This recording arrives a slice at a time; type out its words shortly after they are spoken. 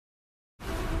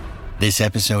This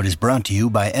episode is brought to you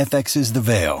by FX's The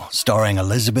Veil, starring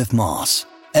Elizabeth Moss.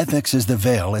 FX's The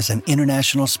Veil is an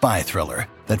international spy thriller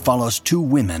that follows two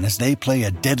women as they play a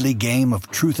deadly game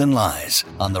of truth and lies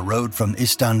on the road from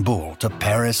Istanbul to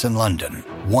Paris and London.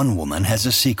 One woman has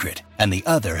a secret, and the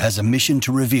other has a mission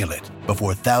to reveal it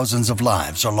before thousands of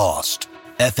lives are lost.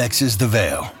 FX's The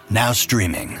Veil, now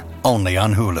streaming, only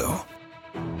on Hulu.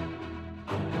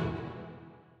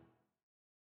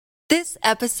 This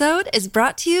episode is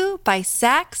brought to you by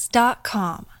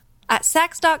Sax.com. At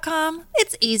Sax.com,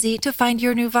 it's easy to find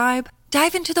your new vibe.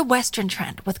 Dive into the Western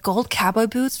trend with gold cowboy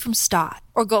boots from Stott,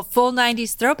 or go full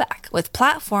 90s throwback with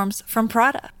platforms from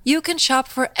Prada. You can shop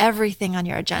for everything on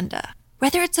your agenda,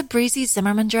 whether it's a breezy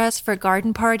Zimmermann dress for a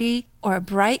garden party or a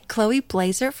bright Chloe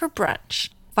blazer for brunch.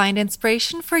 Find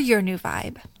inspiration for your new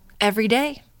vibe every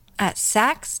day at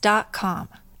Sax.com.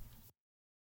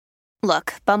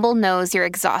 Look, Bumble knows you're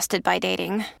exhausted by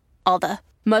dating. All the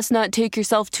must not take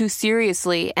yourself too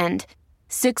seriously and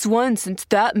 6'1" since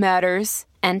that matters.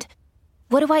 And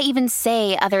what do I even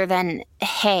say other than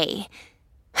hey?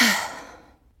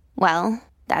 Well,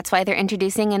 that's why they're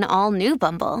introducing an all-new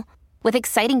Bumble with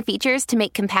exciting features to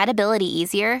make compatibility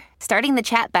easier, starting the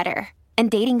chat better, and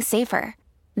dating safer.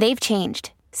 They've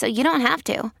changed, so you don't have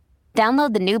to.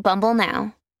 Download the new Bumble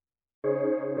now.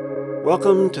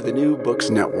 Welcome to the New Books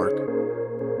Network.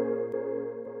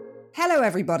 Hello,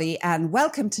 everybody, and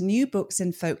welcome to New Books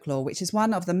in Folklore, which is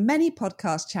one of the many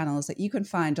podcast channels that you can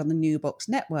find on the New Books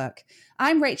Network.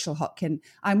 I'm Rachel Hopkin.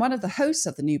 I'm one of the hosts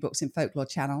of the New Books in Folklore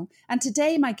channel, and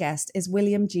today my guest is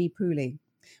William G. Pooley.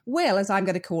 Will, as I'm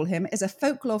going to call him, is a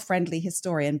folklore-friendly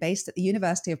historian based at the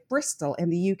University of Bristol in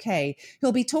the UK,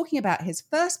 who'll be talking about his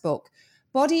first book,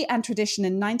 Body and Tradition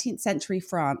in 19th Century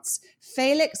France,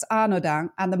 Félix Arnaudin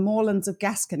and the Moorlands of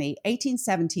Gascony,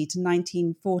 1870 to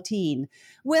 1914.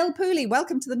 Will Pooley,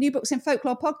 welcome to the New Books in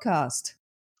Folklore podcast.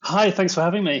 Hi, thanks for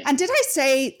having me. And did I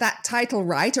say that title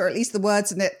right, or at least the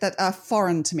words in it that are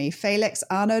foreign to me? Félix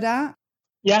Arnaudin?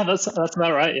 Yeah, that's about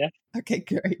right, yeah. Okay,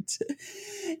 great.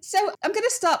 So I'm going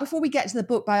to start, before we get to the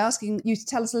book, by asking you to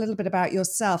tell us a little bit about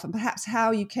yourself and perhaps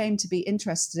how you came to be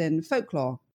interested in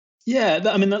folklore. Yeah,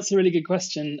 that's a really good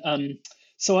question.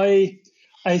 So I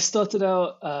started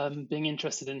out being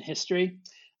interested in history,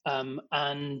 so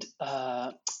I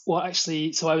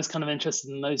was kind of interested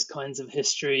in those kinds of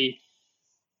history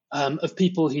of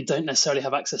people who don't necessarily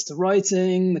have access to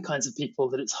writing, the kinds of people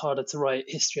that it's harder to write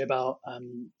history about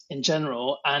in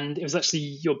general. And it was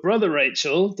actually your brother,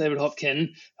 Rachel, David Hopkin,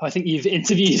 who I think you've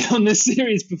interviewed on this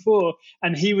series before,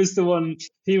 and he was the one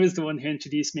who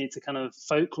introduced me to kind of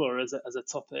folklore as a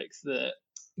topic that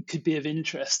could be of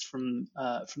interest from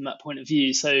that point of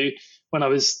view. So when I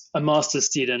was a master's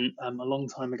student a long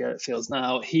time ago, it feels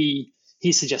now, he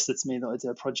suggested to me that I do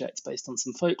a project based on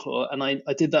some folklore, and I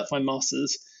did that for my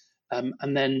master's.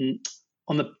 And then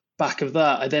on the back of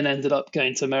that, I then ended up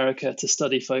going to America to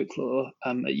study folklore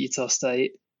at Utah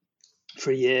State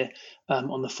for a year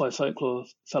on the Five Folklore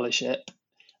Fellowship.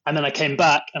 And then I came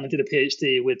back and I did a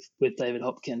PhD with David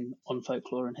Hopkin on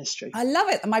folklore and history. I love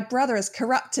it. My brother is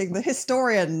corrupting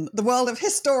the world of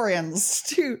historians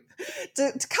to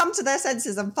come to their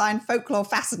senses and find folklore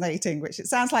fascinating, which it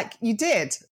sounds like you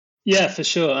did. Yeah, for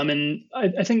sure. I mean,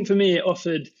 I think for me, it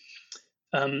offered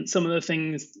some of the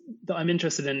things that I'm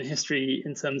interested in history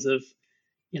in terms of,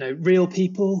 real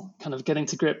people, kind of getting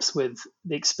to grips with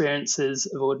the experiences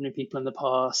of ordinary people in the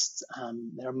past,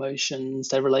 their emotions,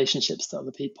 their relationships to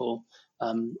other people,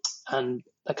 and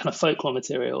that kind of folklore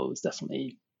material was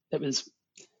definitely, it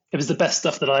was the best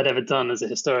stuff that I'd ever done as a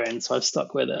historian, so I've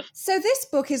stuck with it. So this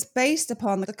book is based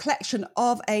upon the collection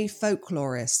of a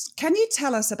folklorist. Can you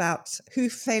tell us about who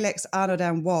Félix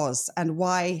Arnaudin was and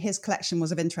why his collection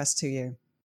was of interest to you?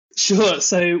 Sure.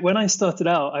 So when I started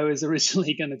out, I was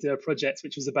originally going to do a project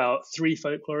which was about 3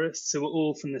 folklorists who were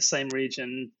all from the same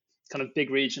region, kind of big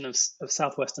region of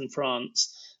southwestern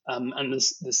France. And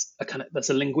there's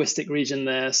a linguistic region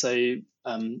there. So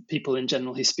people in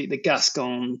general who speak the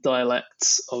Gascon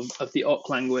dialects of the Oc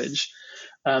language.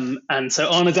 And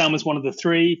so Arnaudin was one of the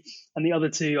 3, and the other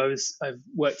 2, I've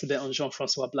worked a bit on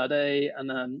Jean-François Bladet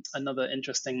and another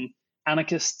interesting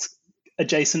anarchist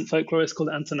adjacent folklorist called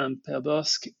Antonin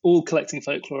Perbosque, all collecting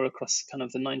folklore across kind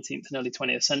of the 19th and early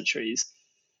 20th centuries.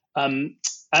 And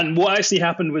what actually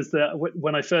happened was that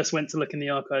when I first went to look in the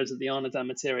archives of the Arnaudin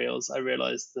materials, I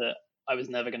realized that I was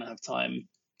never going to have time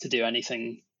to do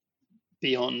anything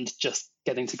beyond just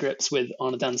getting to grips with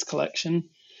Arnaudin's collection.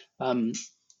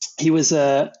 He was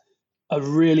a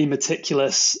really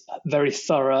meticulous, very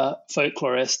thorough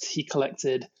folklorist. He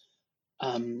collected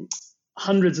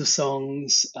hundreds of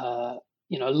songs,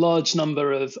 a large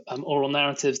number of oral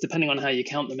narratives, depending on how you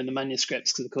count them in the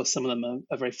manuscripts, because of course some of them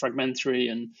are very fragmentary,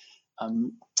 and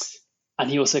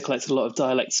he also collected a lot of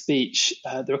dialect speech.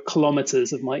 There are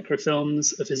kilometers of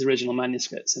microfilms of his original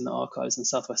manuscripts in the archives in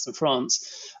southwestern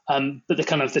France. But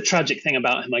the tragic thing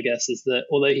about him, I guess, is that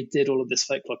although he did all of this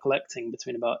folklore collecting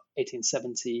between about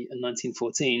 1870 and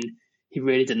 1914, he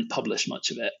really didn't publish much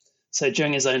of it. So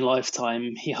during his own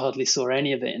lifetime, he hardly saw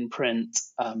any of it in print.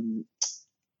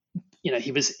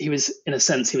 He was in a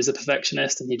sense, he was a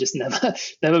perfectionist, and he just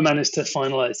never managed to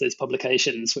finalize those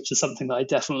publications, which is something that I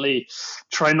definitely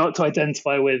try not to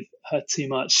identify with too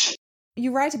much.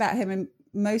 You write about him in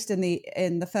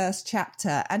the first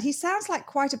chapter, and he sounds like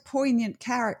quite a poignant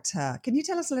character. Can you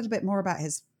tell us a little bit more about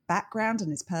his background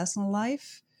and his personal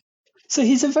life? So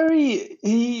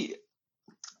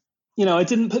I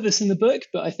didn't put this in the book,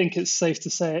 but I think it's safe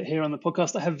to say it here on the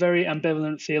podcast. I have very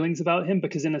ambivalent feelings about him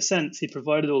because, in a sense, he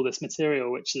provided all this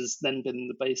material, which has then been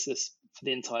the basis for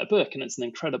the entire book, and it's an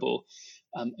incredible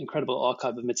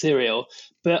archive of material.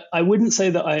 But I wouldn't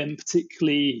say that I am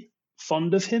particularly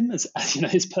fond of him as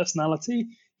his personality.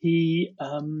 He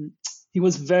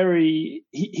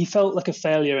felt like a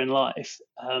failure in life.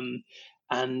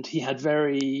 And he had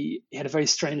a very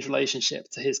strange relationship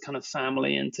to his kind of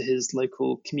family and to his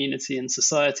local community and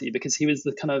society, because he was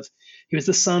the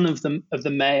son of the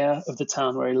mayor of the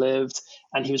town where he lived,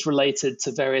 and he was related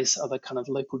to various other kind of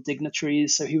local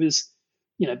dignitaries. So he was,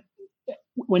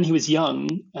 when he was young,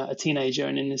 a teenager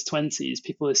and in his 20s,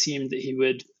 people assumed that he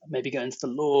would maybe go into the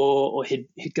law, or he'd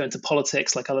go into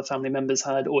politics like other family members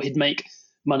had, or he'd make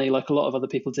money like a lot of other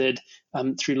people did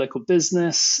through local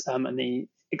business and the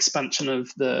expansion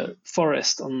of the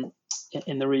forest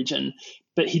in the region.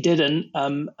 But he didn't,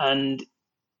 and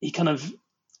he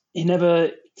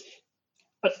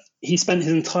spent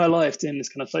his entire life doing this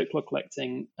kind of folklore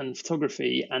collecting and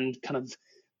photography, and kind of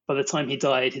by the time he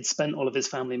died, he'd spent all of his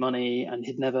family money, and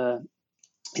he'd never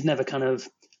kind of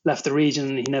left the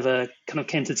region. He never kind of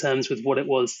came to terms with what it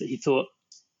was that he thought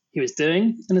he was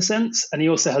doing, in a sense. And he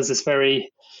also has he's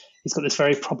got this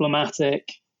very problematic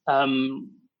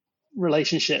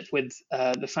relationship with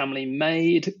the family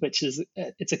maid, which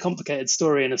it's a complicated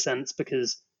story in a sense,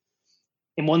 because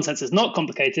in one sense it's not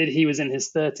complicated. He was in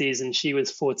his 30s and she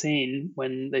was 14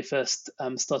 when they first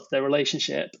started their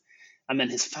relationship, and then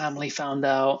his family found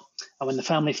out, and when the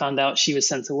family found out, she was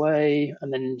sent away,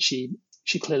 and then she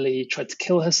clearly tried to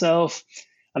kill herself.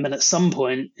 And then at some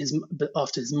point,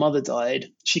 after his mother died,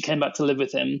 she came back to live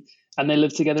with him, and they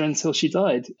lived together until she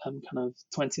died, kind of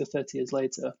 20 or 30 years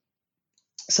later.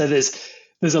 So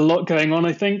there's a lot going on,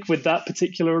 I think, with that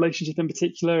particular relationship in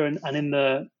particular, and in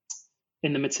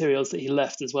the materials that he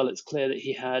left as well. It's clear that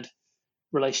he had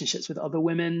relationships with other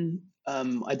women.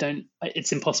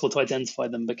 It's impossible to identify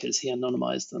them because he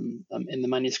anonymized them in the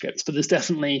manuscripts. But there's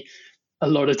definitely a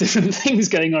lot of different things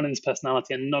going on in his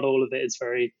personality, and not all of it is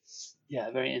very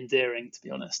endearing, to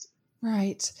be honest.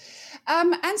 Right.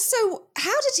 And so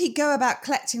how did he go about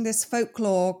collecting this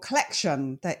folklore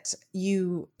collection that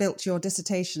you built your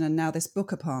dissertation and now this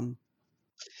book upon?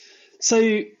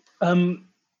 So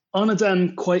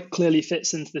Arnaudin quite clearly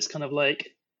fits into this kind of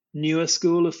like newer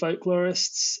school of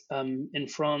folklorists in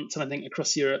France, and I think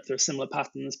across Europe there are similar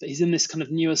patterns, but he's in this kind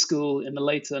of newer school in the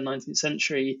later 19th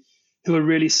century who are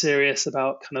really serious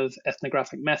about kind of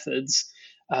ethnographic methods.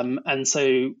 And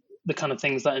so the kind of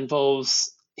things that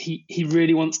involves, he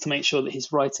really wants to make sure that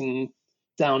he's writing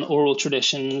down oral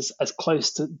traditions as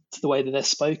close to the way that they're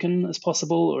spoken as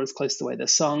possible, or as close to the way they're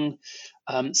sung.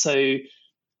 So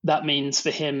that means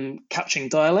for him capturing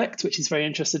dialect, which he's very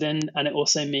interested in, and it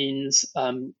also means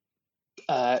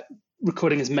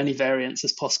recording as many variants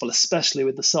as possible, especially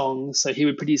with the songs. So he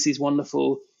would produce these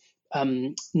wonderful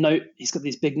he's got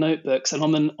these big notebooks, and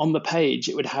on the page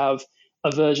it would have a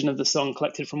version of the song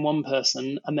collected from one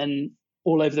person, and then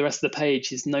all over the rest of the page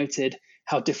he's noted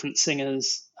how different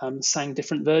singers sang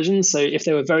different versions. So if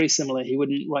they were very similar, he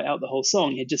wouldn't write out the whole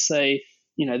song. He'd just say,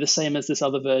 the same as this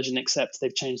other version, except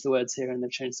they've changed the words here and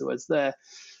they've changed the words there.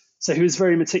 So he was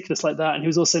very meticulous like that. And he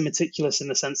was also meticulous in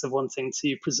the sense of wanting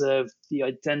to preserve the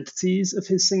identities of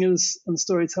his singers and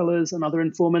storytellers and other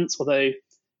informants, although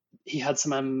he had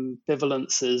some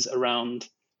ambivalences around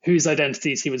whose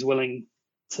identities he was willing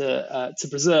to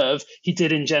preserve. He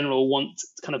did in general want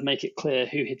to kind of make it clear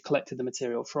who he'd collected the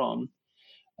material from.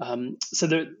 And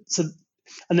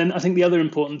then I think the other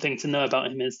important thing to know about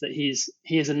him is that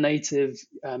he is a native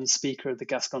speaker of the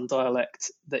Gascon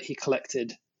dialect, that he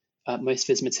collected most of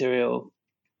his material.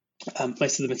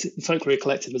 Most of the folklore he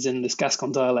collected was in this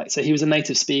Gascon dialect. So he was a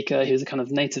native speaker. He was a kind of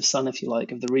native son, if you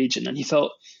like, of the region. And he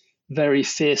felt very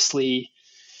fiercely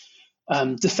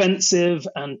defensive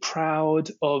and proud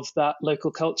of that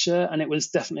local culture. And it was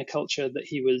definitely a culture that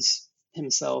he was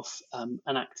himself an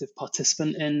active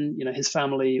participant in. His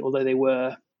family, although they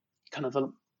were kind of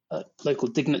local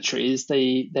dignitaries,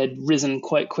 they'd risen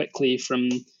quite quickly from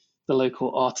the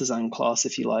local artisan class,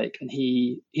 if you like. And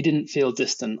he didn't feel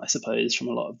distant, I suppose, from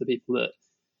a lot of the people that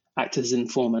acted as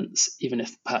informants, even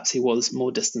if perhaps he was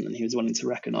more distant than he was willing to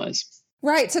recognize.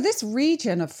 Right. So this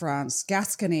region of France,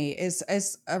 Gascony, is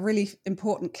a really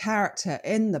important character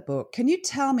in the book. Can you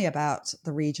tell me about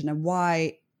the region and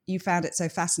why you found it so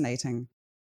fascinating?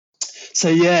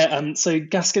 So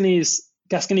Gascony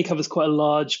covers quite a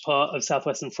large part of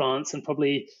southwestern France, and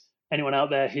probably anyone out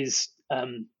there who's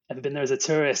ever been there as a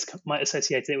tourist might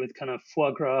associate it with kind of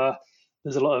foie gras.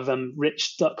 There's a lot of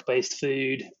rich duck-based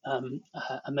food and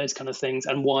those kind of things,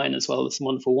 and wine as well. There's some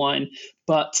wonderful wine.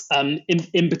 But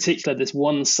in particular, there's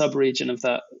one sub-region of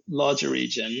that larger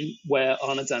region where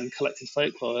Arnaudin collected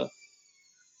folklore.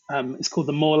 It's called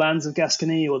the Moorlands of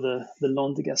Gascony, or the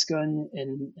Landes de Gascogne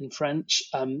in French.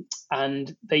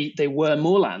 And they were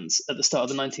moorlands at the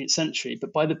start of the 19th century.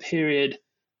 But by the period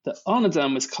that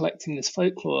Arnaudin was collecting this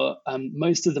folklore,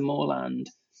 most of the moorland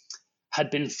had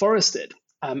been forested.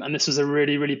 And this was a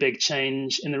really, really big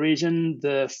change in the region.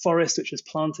 The forest which was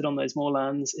planted on those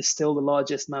moorlands is still the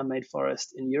largest man-made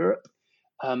forest in Europe.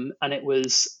 And it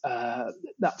was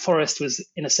that forest was,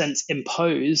 in a sense,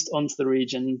 imposed onto the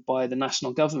region by the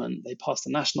national government. They passed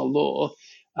a national law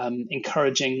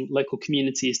encouraging local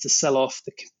communities to sell off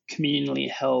the communally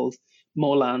held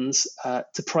moorlands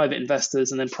to private investors,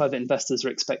 and then private investors are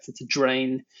expected to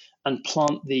drain and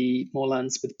plant the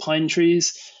moorlands with pine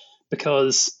trees,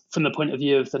 because from the point of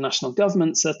view of the national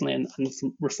government, certainly, and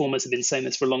reformers have been saying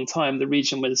this for a long time, the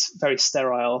region was very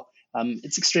sterile.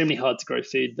 It's extremely hard to grow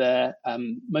food there.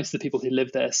 Most of the people who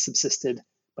lived there subsisted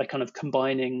by kind of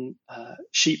combining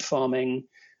sheep farming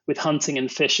with hunting and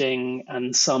fishing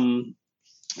and some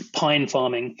pine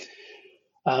farming.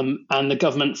 And the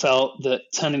government felt that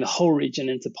turning the whole region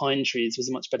into pine trees was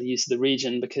a much better use of the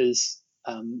region, because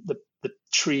the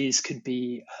trees could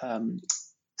be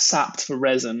sapped for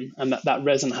resin, and that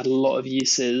resin had a lot of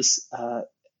uses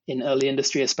in early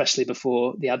industry, especially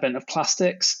before the advent of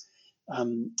plastics.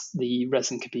 The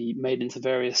resin could be made into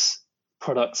various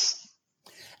products.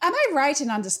 Am I right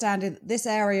in understanding that this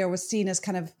area was seen as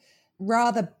kind of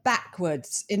rather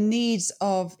backwards, in needs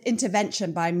of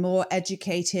intervention by more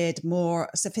educated, more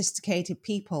sophisticated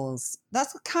peoples?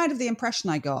 That's kind of the impression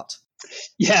I got.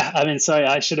 Yeah, I mean, sorry,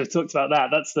 I should have talked about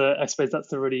that. I suppose that's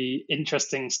the really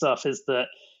interesting stuff, is that,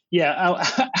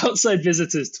 outside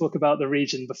visitors talk about the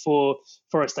region before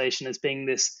forestation as being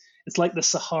this, it's like the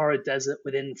Sahara Desert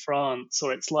within France,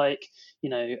 or it's like,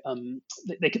 they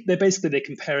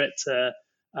compare it to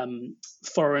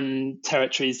foreign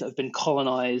territories that have been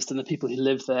colonized, and the people who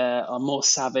live there are more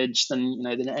savage than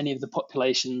any of the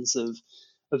populations of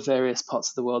various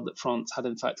parts of the world that France had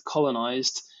in fact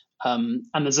colonized. And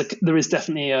there is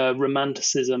definitely a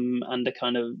romanticism and a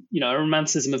kind of, a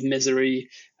romanticism of misery,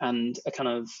 and a kind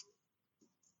of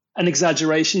an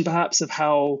exaggeration perhaps of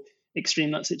how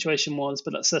extreme that situation was,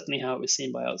 but that's certainly how it was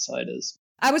seen by outsiders.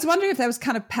 I was wondering if there was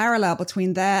kind of parallel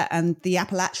between there and the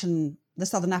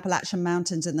Southern Appalachian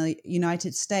Mountains in the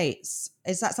United States.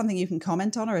 Is that something you can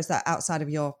comment on, or is that outside of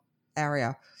your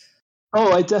area?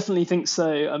 Oh, I definitely think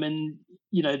so. I mean,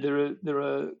 there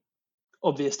are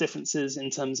obvious differences in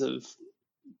terms of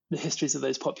the histories of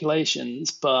those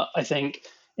populations, but I think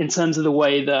in terms of the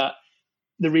way that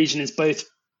the region is both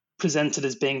presented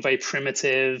as being very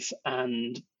primitive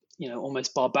and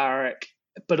almost barbaric,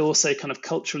 but also kind of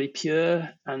culturally pure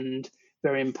and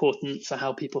very important for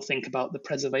how people think about the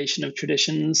preservation of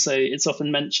traditions. So it's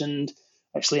often mentioned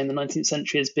actually in the 19th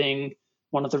century as being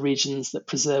one of the regions that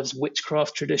preserves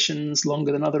witchcraft traditions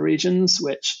longer than other regions,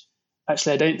 which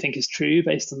actually I don't think is true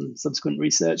based on subsequent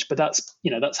research, but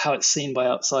that's how it's seen by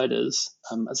outsiders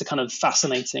as a kind of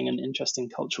fascinating and interesting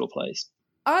cultural place.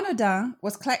 Arnaudin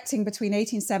was collecting between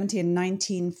 1870 and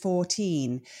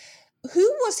 1914.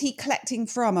 Who was he collecting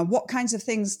from, and what kinds of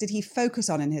things did he focus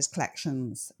on in his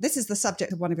collections? This is the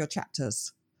subject of one of your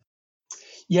chapters.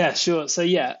 Yeah, sure. So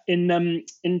in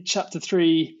chapter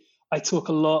 3, I talk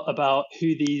a lot about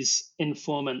who these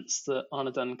informants that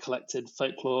Arnaudin collected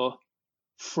folklore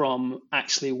from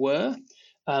actually were,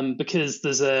 because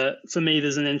there's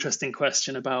an interesting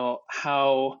question about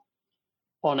how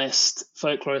honest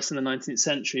folklorists in the 19th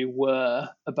century were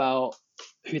about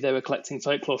who they were collecting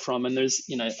folklore from. And there's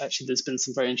been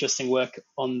some very interesting work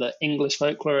on the English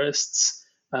folklorists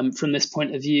from this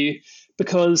point of view,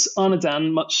 because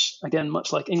Arnaudin, much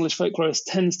like English folklorists,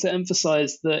 tends to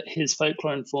emphasize that his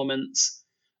folklore informants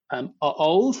are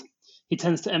old. he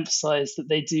tends to emphasize that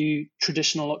they do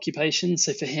traditional occupations.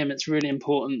 So for him, it's really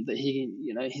important that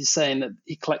he's saying that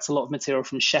he collects a lot of material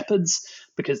from shepherds,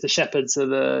 because the shepherds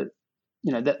are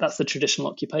that's the traditional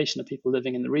occupation of people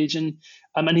living in the region.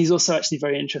 And he's also actually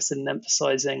very interested in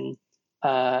emphasizing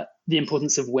the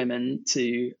importance of women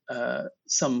to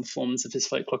some forms of his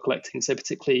folklore collecting, so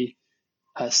particularly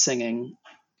singing.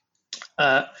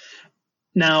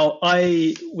 Now,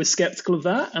 I was skeptical of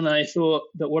that, and I thought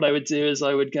that what I would do is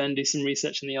I would go and do some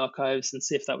research in the archives and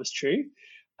see if that was true.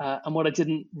 And what I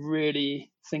didn't really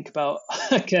think about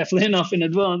carefully enough in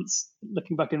advance,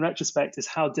 looking back in retrospect, is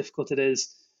how difficult it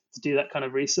is to do that kind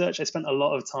of research. I spent a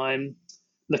lot of time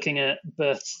looking at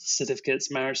birth certificates,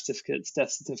 marriage certificates,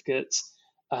 death certificates,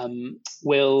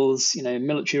 wills,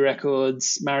 military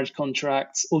records, marriage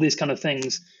contracts, all these kind of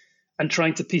things, and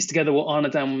trying to piece together what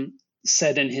Arnaudin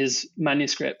said in his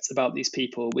manuscript about these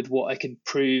people with what I could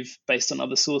prove based on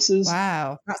other sources.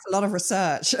 Wow, that's a lot of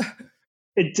research.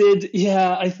 It did,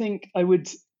 yeah. I think I would.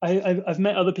 I've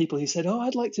met other people who said, "Oh,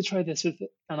 I'd like to try this with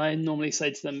it," and I normally say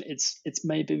to them, "It's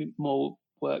maybe more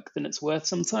work than it's worth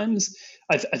sometimes."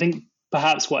 I think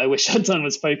perhaps what I wish I'd done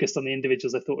was focused on the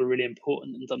individuals I thought were really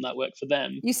important and done that work for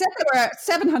them. You said there were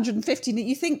 750.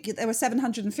 You think there were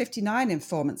 759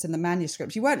 informants in the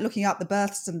manuscript. You weren't looking up the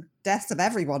births and deaths of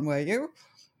everyone, were you?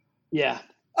 Yeah.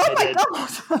 Oh my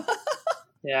God.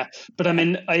 Yeah. But I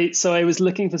mean, I was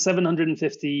looking for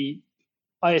 750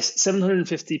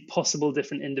 possible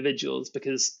different individuals,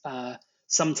 because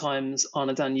sometimes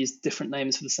Arnaudin used different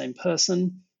names for the same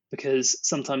person, because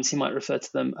sometimes he might refer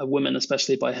to a woman,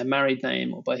 especially by her married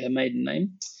name or by her maiden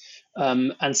name.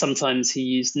 And sometimes he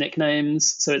used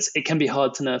nicknames. So it can be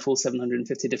hard to know if all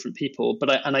 750 different people, but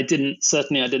I didn't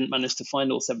manage to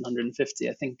find all 750.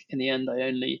 I think in the end, I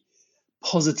only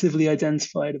positively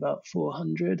identified about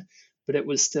 400, but it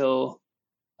was still,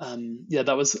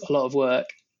 that was a lot of work.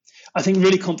 I think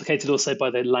really complicated also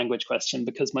by the language question,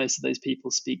 because most of those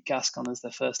people speak Gascon as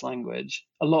their first language.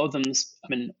 A lot of them,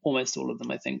 almost all of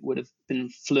them, I think, would have been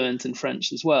fluent in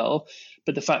French as well.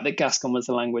 But the fact that Gascon was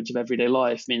the language of everyday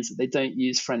life means that they don't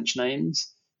use French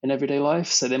names in everyday life.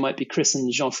 So they might be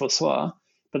christened Jean-François,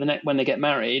 but when they get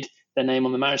married, their name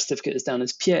on the marriage certificate is down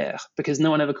as Pierre, because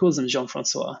no one ever calls them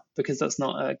Jean-François, because that's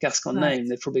not a Gascon name.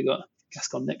 They've probably got a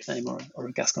Gascon nickname or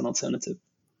a Gascon alternative.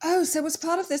 Oh, so was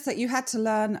part of this that you had to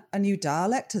learn a new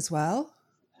dialect as well?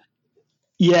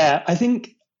 Yeah, I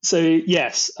think so.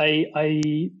 Yes, I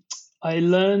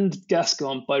learned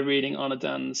Gascon by reading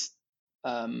Arnaudin's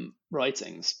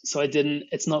writings. So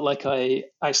it's not like I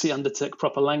actually undertook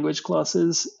proper language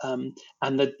classes. But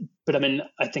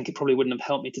I think it probably wouldn't have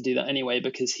helped me to do that anyway,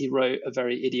 because he wrote a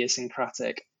very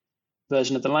idiosyncratic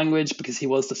version of the language, because he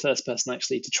was the first person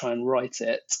actually to try and write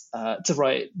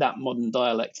that modern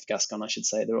dialect of Gascon, I should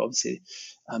say. There are obviously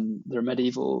there are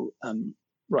medieval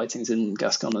writings in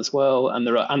Gascon as well, and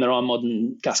there are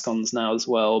modern Gascons now as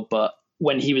well. But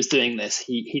when he was doing this,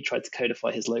 he tried to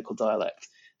codify his local dialect,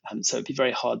 so it'd be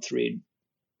very hard to read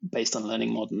based on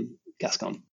learning modern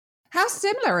Gascon. How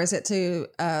similar is it to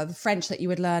the French that you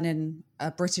would learn in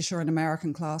a British or an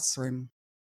American classroom?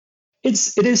 It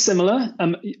is similar.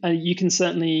 You can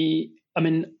certainly, I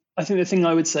think the thing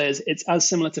I would say is it's as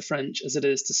similar to French as it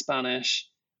is to Spanish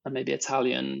and maybe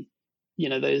Italian.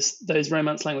 Those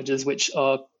Romance languages,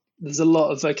 there's a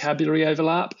lot of vocabulary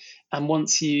overlap. And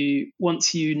once you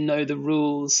know the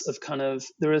rules of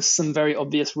there are some very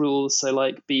obvious rules. So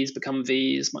like B's become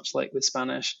V's, much like with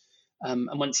Spanish. And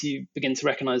once you begin to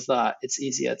recognize that, it's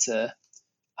easier to,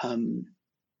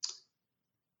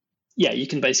 you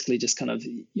can basically just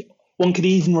one could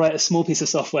even write a small piece of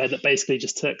software that basically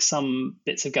just took some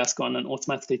bits of Gascon and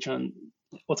automatically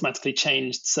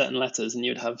changed certain letters, and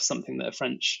you'd have something that a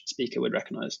French speaker would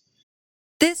recognize.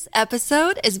 This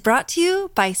episode is brought to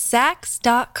you by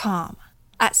Saks.com.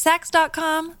 At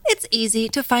Saks.com, it's easy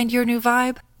to find your new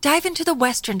vibe. Dive into the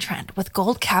Western trend with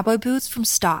gold cowboy boots from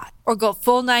Stott, or go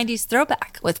full 90s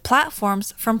throwback with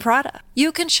platforms from Prada.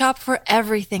 You can shop for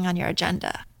everything on your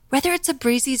agenda, whether it's a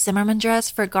breezy Zimmermann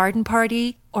dress for a garden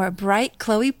party or a bright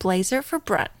Chloe blazer for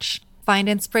brunch. Find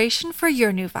inspiration for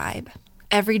your new vibe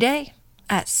every day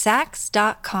at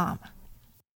Saks.com.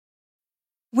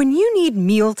 When you need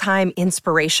mealtime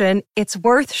inspiration, it's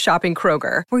worth shopping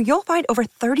Kroger, where you'll find over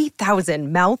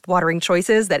 30,000 mouth-watering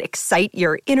choices that excite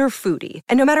your inner foodie.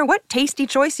 And no matter what tasty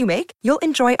choice you make, you'll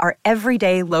enjoy our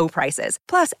everyday low prices,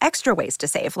 plus extra ways to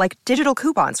save, like digital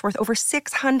coupons worth over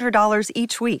 $600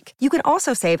 each week. You can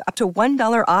also save up to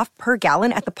 $1 off per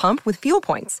gallon at the pump with fuel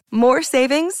points. More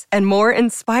savings and more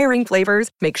inspiring flavors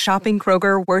make shopping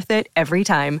Kroger worth it every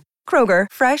time. Kroger,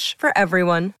 fresh for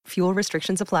everyone. Fuel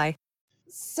restrictions apply.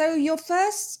 So your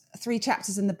first 3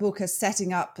 chapters in the book are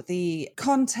setting up the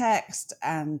context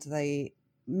and the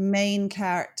main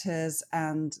characters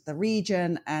and the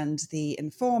region and the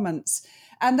informants.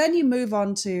 And then you move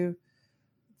on to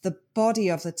the body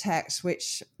of the text,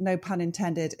 which, no pun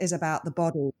intended, is about the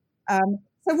body.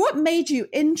 So what made you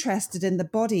interested in the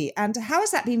body, and how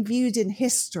has that been viewed in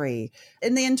history?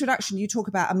 In the introduction, you talk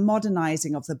about a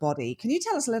modernizing of the body. Can you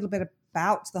tell us a little bit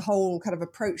about the whole kind of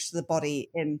approach to the body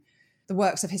in the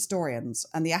works of historians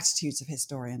and the attitudes of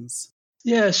historians?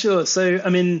 Yeah, sure. So, I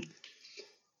mean,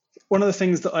 one of the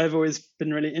things that I've always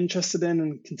been really interested in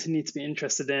and continue to be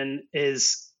interested in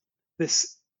is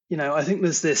this, I think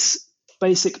there's this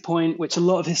basic point, which a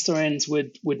lot of historians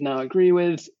would now agree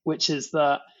with, which is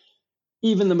that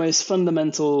even the most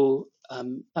fundamental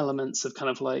elements of kind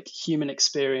of like human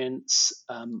experience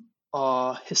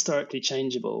are historically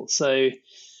changeable. So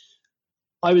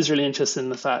I was really interested in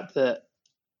the fact that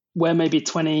where maybe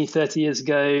 20, 30 years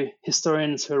ago,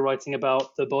 historians who are writing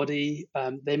about the body,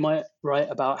 they might write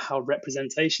about how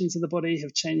representations of the body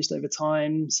have changed over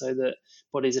time, so that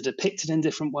bodies are depicted in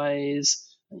different ways,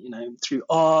 through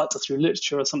art or through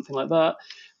literature or something like that.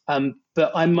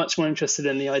 But I'm much more interested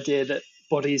in the idea that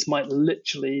bodies might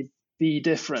literally be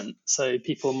different. So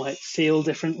people might feel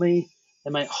differently,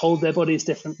 they might hold their bodies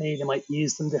differently, they might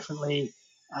use them differently,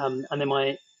 and they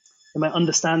might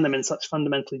understand them in such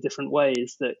fundamentally different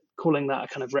ways that calling that a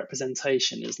kind of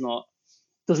representation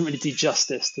doesn't really do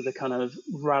justice to the kind of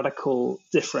radical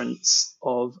difference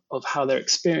of how they're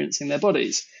experiencing their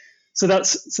bodies. So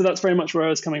that's very much where I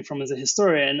was coming from as a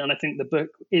historian, and I think the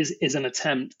book is an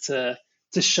attempt to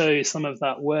show some of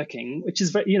that working, which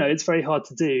is it's very hard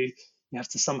to do. You have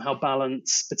to somehow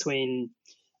balance between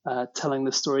telling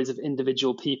the stories of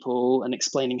individual people and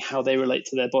explaining how they relate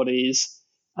to their bodies,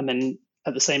 and then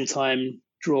at the same time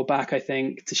draw back, I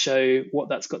think, to show what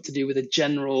that's got to do with a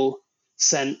general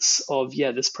sense of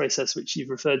this process which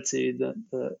you've referred to,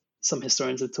 that some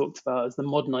historians have talked about as the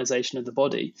modernization of the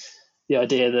body. The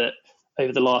idea that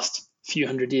over the last few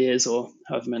hundred years, or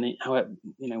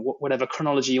whatever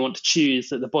chronology you want to choose,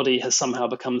 that the body has somehow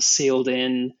become sealed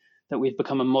in, that we've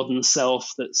become a modern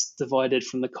self that's divided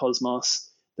from the cosmos,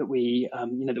 that we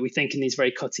think in these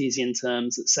very Cartesian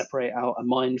terms that separate out a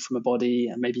mind from a body,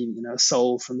 and maybe a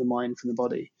soul from the mind from the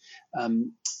body,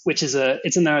 which is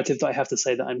it's a narrative that I have to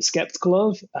say that I'm skeptical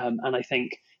of, and I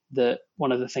think that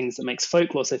one of the things that makes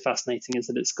folklore so fascinating is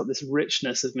that it's got this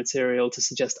richness of material to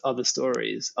suggest other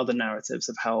stories, other narratives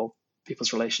of how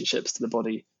people's relationships to the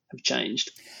body have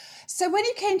changed. So when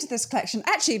you came to this collection,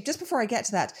 actually, just before I get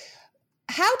to that,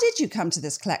 how did you come to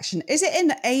this collection? Is it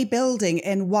in a building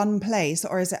in one place,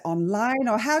 or is it online,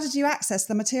 or how did you access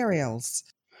the materials?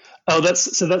 Oh,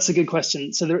 that's a good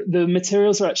question. So the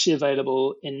materials are actually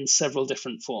available in several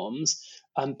different forms.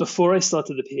 Before I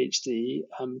started the PhD,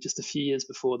 just a few years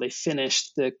before, they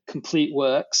finished the complete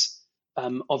works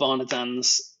of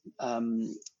Arnaudin's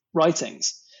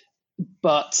writings.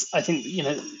 But I think,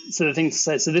 so the thing to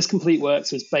say, so this complete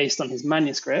works was based on his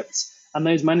manuscripts, and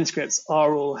those manuscripts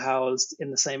are all housed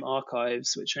in the same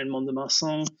archives, which are in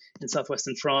Mont-de-Marsan in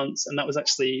southwestern France. And that was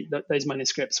actually, those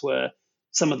manuscripts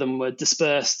some of them were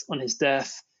dispersed on his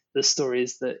death. There's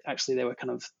stories that actually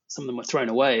some of them were thrown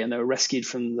away and they were rescued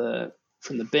from the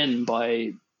bin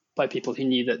by people who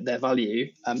knew that their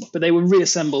value. But they were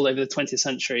reassembled over the 20th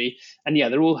century. And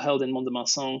they're all held in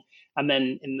Mont-de-Marsan. And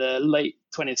then in the late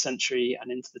 20th century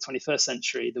and into the 21st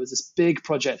century, there was this big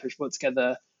project which brought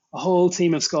together a whole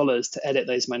team of scholars to edit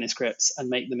those manuscripts and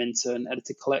make them into an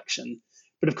edited collection.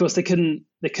 But of course, they couldn't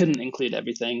include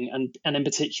everything. And in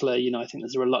particular, I think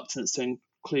there's a reluctance to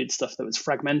include stuff that was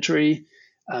fragmentary.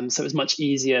 So it was much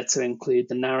easier to include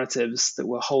the narratives that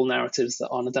were whole narratives that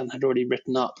Arnaudin had already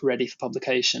written up, ready for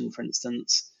publication, for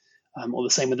instance. Or the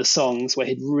same with the songs, where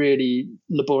he'd really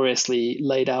laboriously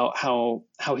laid out how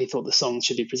he thought the songs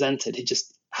should be presented. He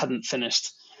just hadn't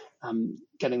finished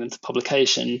getting them to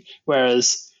publication.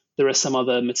 Whereas there are some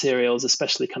other materials,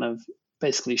 especially kind of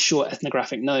basically short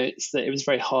ethnographic notes, that it was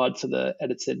very hard for the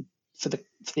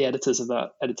editors of that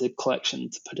edited collection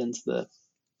to put into the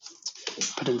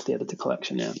edited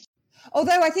collection. Yeah.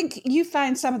 Although I think you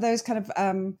found some of those kind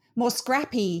of more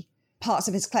scrappy parts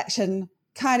of his collection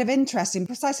kind of interesting,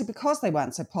 precisely because they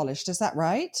weren't so polished. Is that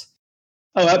right?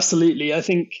 Oh, absolutely. I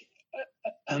think,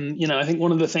 I think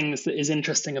one of the things that is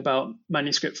interesting about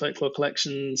manuscript folklore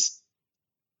collections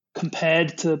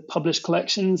compared to published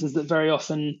collections is that very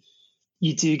often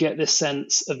you do get this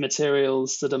sense of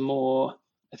materials that are more,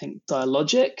 I think,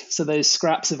 dialogic. So those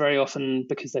scraps are very often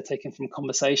because they're taken from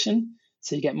conversation.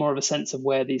 So you get more of a sense of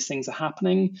where these things are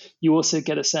happening. You also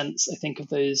get a sense, I think, of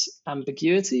those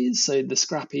ambiguities. So the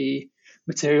scrappy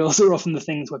materials are often the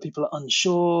things where people are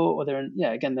unsure, or they're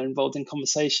involved in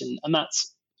conversation. And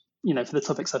that's, for the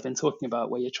topics I've been talking about,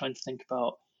 where you're trying to think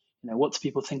about, what do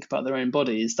people think about their own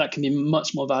bodies, that can be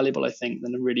much more valuable, I think,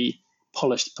 than a really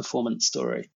polished performance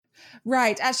story.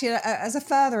 Right. Actually, as a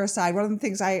further aside, one of the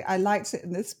things I liked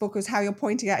in this book was how you're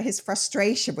pointing out his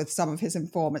frustration with some of his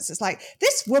informants. It's like,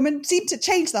 this woman seemed to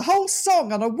change the whole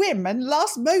song on a whim and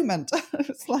last moment.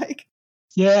 It's like...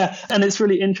 Yeah, and it's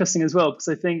really interesting as well, because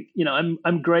I think,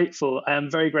 I'm grateful. I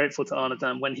am very grateful to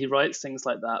Arnaudin when he writes things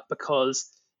like that, because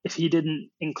if he didn't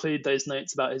include those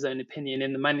notes about his own opinion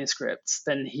in the manuscripts,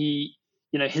 then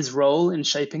his role in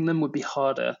shaping them would be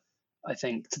harder, I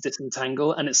think, to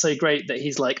disentangle. And it's so great that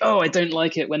he's like, oh, I don't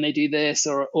like it when they do this,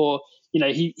 or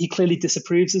he clearly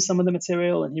disapproves of some of the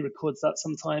material, and he records that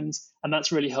sometimes. And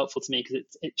that's really helpful to me, because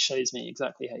it shows me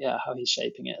exactly how he's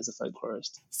shaping it as a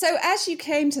folklorist. So as you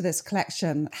came to this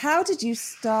collection, how did you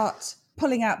start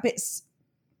pulling out bits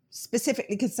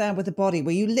specifically concerned with the body?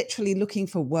 Were you literally looking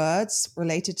for words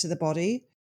related to the body?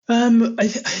 I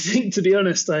think, to be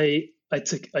honest, I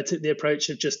took the approach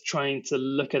of just trying to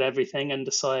look at everything and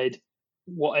decide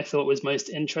what I thought was most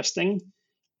interesting.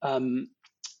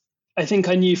 I think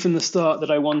I knew from the start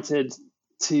that I wanted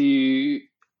to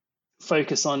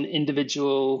focus on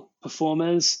individual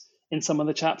performers in some of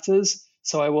the chapters.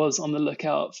 So I was on the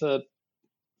lookout for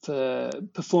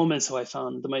performers who I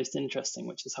found the most interesting,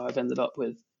 which is how I've ended up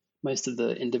with most of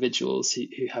the individuals who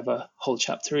have a whole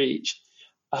chapter each.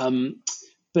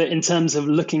 But in terms of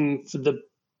looking for the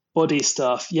body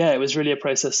stuff, it was really a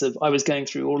process of, I was going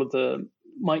through all of the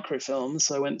microfilms.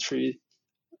 So I went through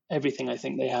everything I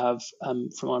think they have from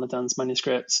Arnaudin's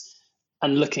manuscripts,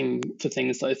 and looking for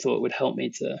things that I thought would help me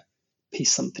to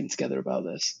piece something together about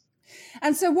this.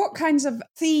 And so what kinds of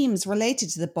themes related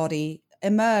to the body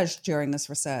emerged during this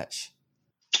research?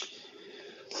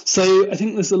 So I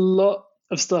think there's a lot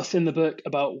of stuff in the book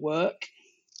about work,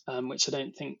 which I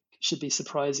don't think should be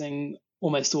surprising.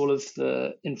 Almost all of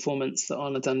the informants that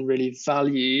Arnaudin really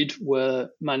valued were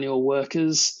manual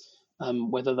workers,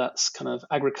 whether that's kind of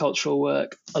agricultural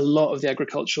work. A lot of the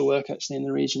agricultural work actually in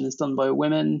the region is done by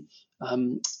women.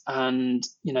 And,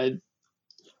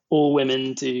 all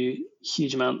women do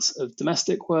huge amounts of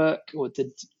domestic work, or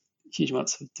did huge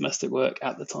amounts of domestic work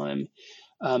at the time.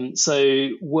 So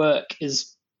work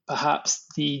is perhaps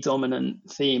the dominant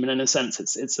theme, and in a sense,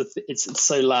 it's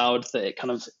so loud that it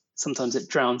kind of sometimes it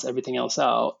drowns everything else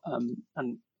out,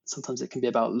 and sometimes it can be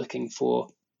about looking for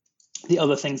the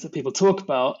other things that people talk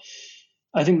about.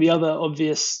 I think the other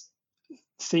obvious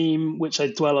theme, which I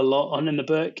dwell a lot on in the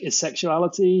book, is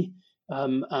sexuality,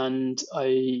 and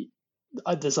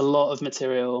there's a lot of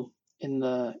material in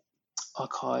the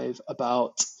archive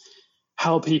about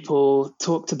how people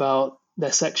talked about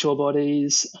their sexual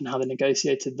bodies and how they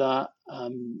negotiated that.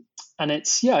 And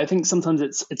I think sometimes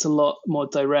it's a lot more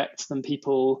direct than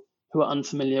people who are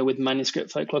unfamiliar with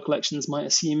manuscript folklore collections might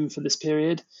assume for this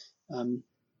period.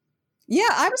 Yeah,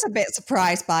 I was a bit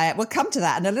surprised by it. We'll come to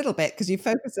that in a little bit, because you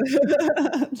focus.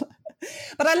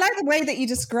 But I like the way that you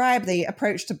describe the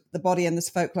approach to the body in this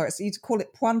folklore. You call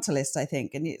it pointillist, I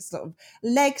think, and it's sort of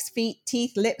legs, feet,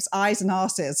 teeth, lips, eyes, and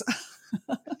arses.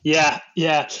 Yeah.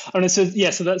 And so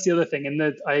that's the other thing.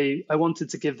 And I wanted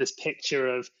to give this picture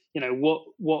of,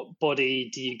 what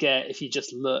body do you get if you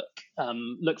just look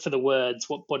for the words,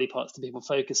 what body parts do people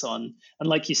focus on? And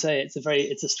like you say,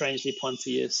 it's a strangely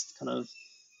pointillist kind of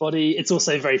body. It's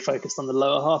also very focused on the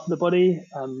lower half of the body,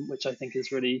 which I think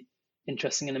is really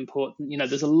interesting and important.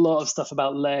 There's a lot of stuff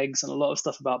about legs and a lot of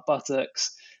stuff about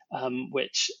buttocks,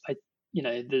 which I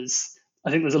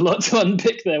think there's a lot to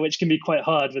unpick there, which can be quite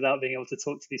hard without being able to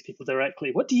talk to these people directly.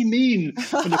 What do you mean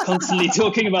when you're constantly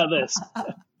talking about this?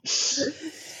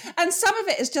 And some of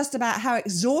it is just about how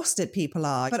exhausted people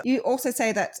are. But you also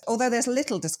say that although there's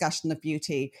little discussion of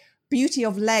beauty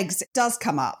of legs does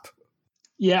come up.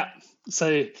 Yeah.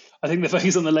 So I think the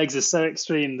focus on the legs is so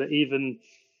extreme that even,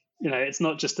 it's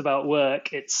not just about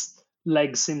work. It's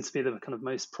legs seem to be the kind of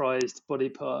most prized body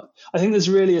part. I think there's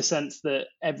really a sense that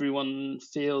everyone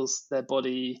feels their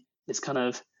body is kind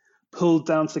of pulled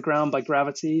down to the ground by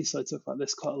gravity. So I talk about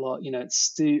this quite a lot. It's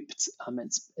stooped,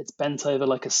 it's bent over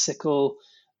like a sickle,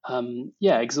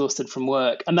 exhausted from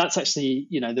work. And that's actually,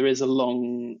 there is a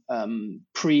long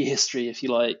prehistory, if you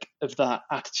like, of that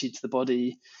attitude to the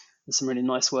body. There's some really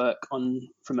nice work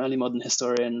from early modern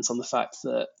historians on the fact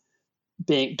that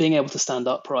being able to stand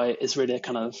upright is really a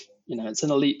kind of, it's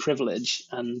an elite privilege,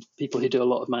 and people who do a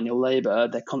lot of manual labor,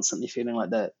 they're constantly feeling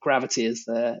like that gravity is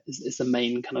the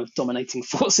main kind of dominating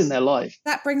force in their life.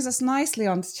 That brings us nicely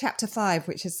on to chapter 5,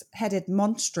 which is headed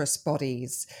Monstrous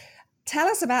Bodies. Tell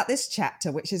us about this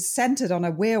chapter, which is centered on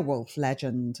a werewolf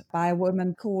legend by a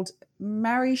woman called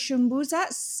Marichune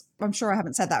Buzatz. I'm sure I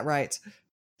haven't said that right.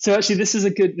 So actually, this is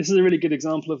a really good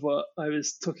example of what I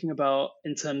was talking about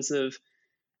in terms of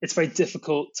it's very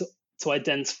difficult to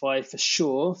identify for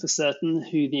certain,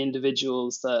 who the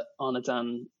individuals that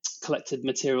Anadan collected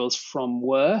materials from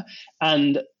were.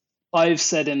 And I've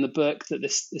said in the book that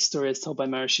this story is told by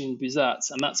Marichune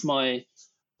Buzatz, and that's my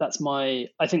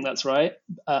I think that's right.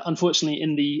 Unfortunately,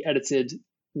 in the edited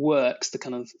works, the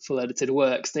kind of full edited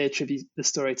works, they attribute the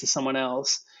story to someone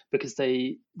else because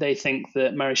they think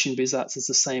that Marichune Buzatz is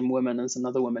the same woman as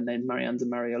another woman named Marianne de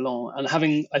Mariolan. And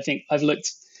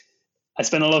I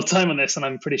spent a lot of time on this, and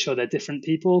I'm pretty sure they're different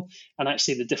people, and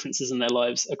actually the differences in their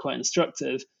lives are quite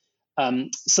instructive.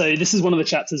 So this is one of the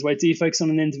chapters where I do focus on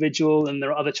an individual, and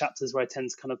there are other chapters where I tend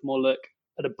to kind of more look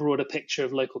at a broader picture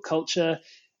of local culture.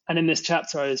 And in this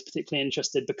chapter, I was particularly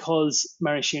interested because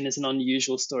Marichune is an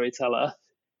unusual storyteller.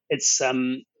 It's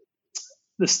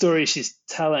the story she's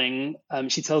telling.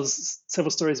 She tells several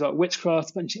stories about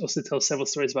witchcraft, but she also tells several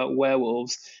stories about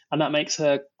werewolves, and that makes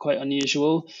her quite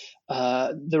unusual.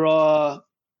 There are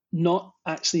not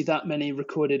actually that many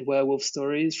recorded werewolf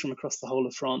stories from across the whole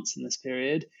of France in this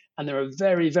period, and there are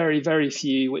very, very, very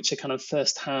few which are kind of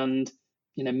first-hand,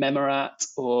 memorat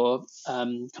or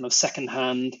kind of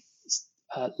second-hand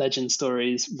legend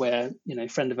stories where,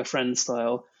 friend of a friend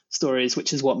style stories,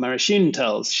 which is what Marichune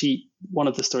tells. One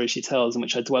of the stories she tells, and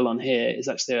which I dwell on here, is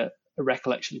actually a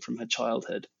recollection from her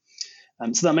childhood.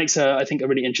 So that makes her, I think, a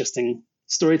really interesting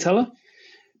storyteller.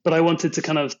 But I wanted to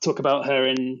kind of talk about her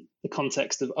in the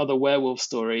context of other werewolf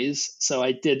stories. So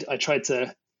I tried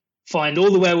to find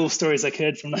all the werewolf stories I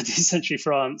could from 19th century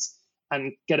France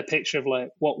and get a picture of like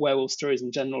what werewolf stories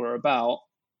in general are about.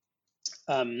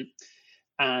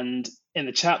 And in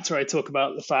the chapter, I talk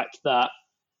about the fact that,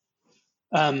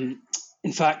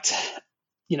 in fact,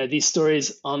 these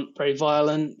stories aren't very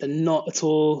violent. They're not at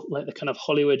all like the kind of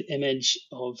Hollywood image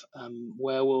of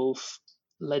werewolf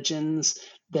legends.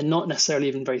 They're not necessarily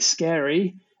even very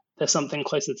scary. They're something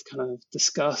closer to kind of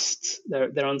disgust.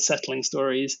 They're unsettling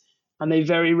stories, and they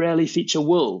very rarely feature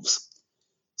wolves.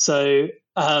 So,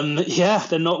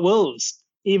 they're not wolves.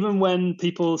 Even when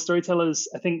storytellers,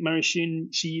 I think Marichune,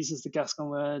 she uses the Gascon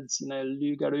words,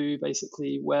 loup-garou,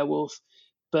 basically werewolf,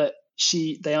 but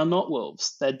they are not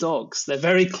wolves. They're dogs. They're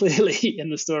very clearly in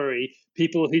the story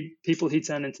people who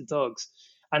turn into dogs.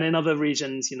 And in other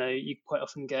regions, you quite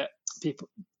often get people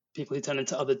who turn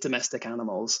into other domestic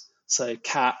animals. So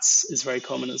cats is very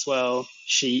common as well.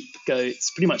 Sheep, goats,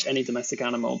 pretty much any domestic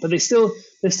animal. But they still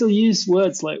use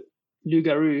words like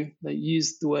loup-garou. They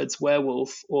use the words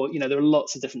werewolf, or there are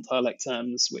lots of different dialect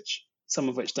terms, some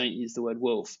of which don't use the word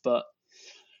wolf, but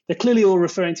they're clearly all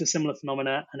referring to a similar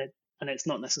phenomena, and it's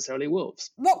not necessarily wolves.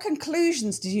 What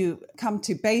conclusions did you come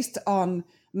to based on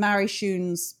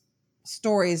Marichune's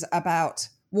stories about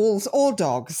wolves or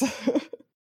dogs?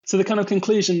 So the kind of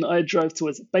conclusion I drove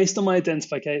towards, based on my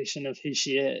identification of who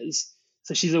she is,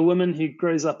 so she's a woman who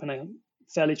grows up in a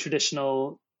fairly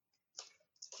traditional,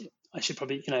 I should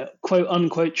probably, quote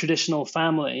unquote, traditional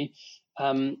family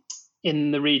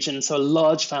in the region. So a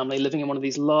large family living in one of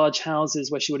these large houses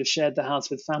where she would have shared the house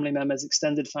with family members,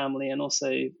 extended family, and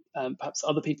also perhaps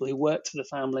other people who worked for the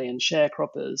family and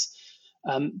sharecroppers.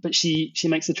 But she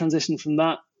makes the transition from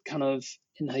that kind of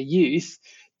in her youth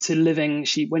to living,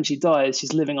 when she dies,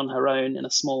 she's living on her own in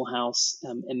a small house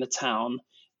in the town.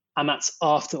 And that's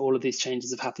after all of these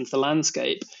changes have happened to the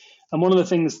landscape. And one of the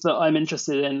things that I'm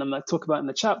interested in and I talk about in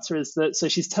the chapter is that, so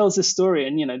she tells this story,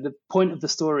 and, the point of the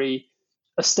story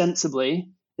ostensibly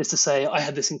is to say, I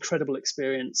had this incredible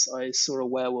experience. I saw a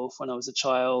werewolf when I was a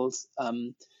child.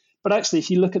 But actually, if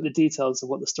you look at the details of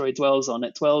what the story dwells on,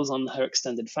 it dwells on her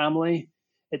extended family.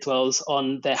 It dwells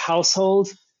on their household.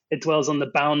 It dwells on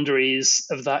the boundaries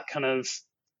of that kind of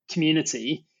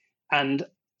community. And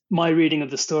my reading of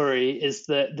the story is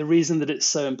that the reason that it's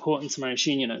so important to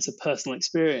Marichune, it's a personal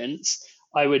experience.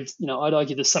 I'd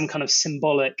argue there's some kind of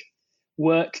symbolic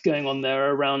work going on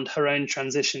there around her own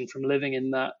transition from living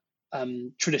in that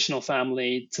traditional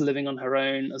family to living on her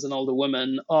own as an older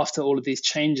woman after all of these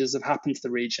changes have happened to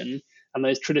the region. And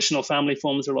those traditional family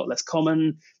forms are a lot less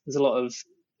common. There's a lot of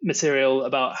material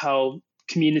about how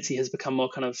community has become more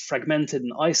kind of fragmented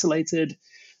and isolated.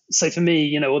 So for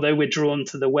me, although we're drawn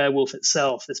to the werewolf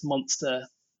itself, this monster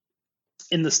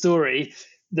in the story,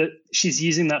 that she's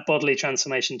using that bodily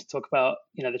transformation to talk about,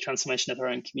 the transformation of her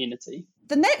own community.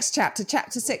 The next chapter,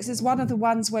 chapter 6, is one of the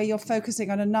ones where you're focusing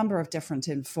on a number of different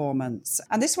informants.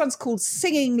 And this one's called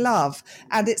Singing Love.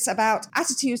 And it's about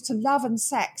attitudes to love and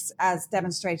sex as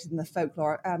demonstrated in the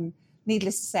folklore.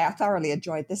 needless to say, I thoroughly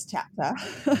enjoyed this chapter.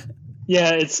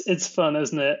 Yeah, it's fun,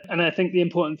 isn't it? And I think the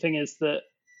important thing is that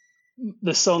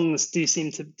the songs do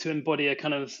seem to embody a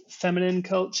kind of feminine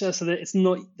culture, so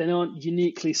that they aren't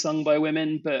uniquely sung by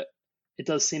women, but it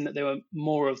does seem that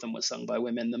more of them were sung by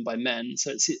women than by men.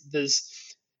 So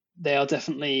they are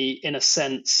definitely, in a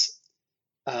sense,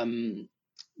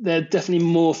 they're definitely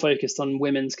more focused on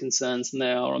women's concerns than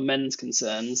they are on men's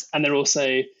concerns, and they're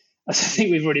also, as I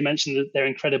think we've already mentioned, that they're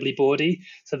incredibly bawdy.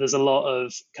 So there's a lot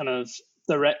of kind of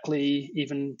directly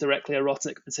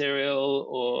erotic material,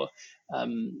 or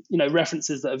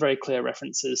references that are very clear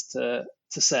references to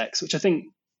sex, which I think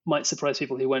might surprise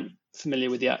people who weren't familiar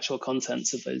with the actual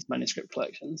contents of those manuscript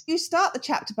collections. You start the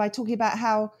chapter by talking about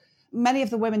how many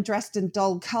of the women dressed in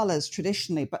dull colours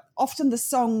traditionally, but often the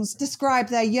songs describe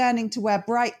their yearning to wear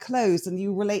bright clothes, and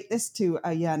you relate this to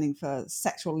a yearning for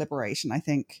sexual liberation, I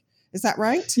think. Is that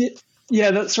right?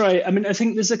 Yeah, that's right. I mean, I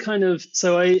think there's a kind of,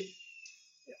 so I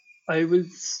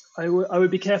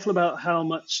would be careful about how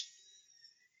much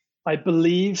I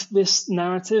believe this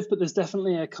narrative, but there's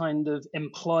definitely a kind of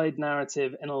implied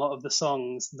narrative in a lot of the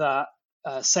songs that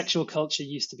sexual culture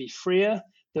used to be freer,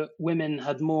 that women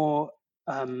had more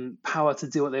power to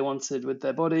do what they wanted with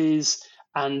their bodies,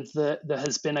 and that there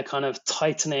has been a kind of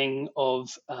tightening of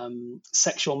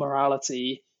sexual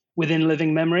morality within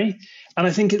living memory. And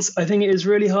I think it is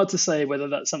really hard to say whether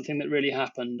that's something that really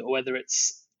happened or whether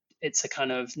it's a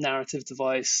kind of narrative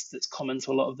device that's common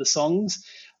to a lot of the songs.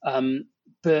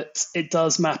 But it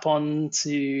does map on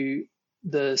to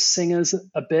the singers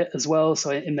a bit as well. So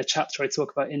in the chapter, I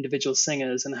talk about individual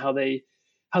singers and how they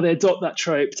adopt that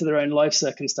trope to their own life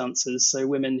circumstances. So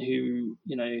women who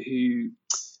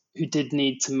did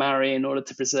need to marry in order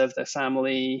to preserve their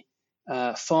family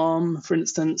farm, for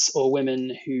instance, or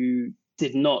women who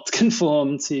did not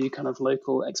conform to kind of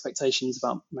local expectations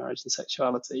about marriage and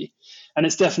sexuality. And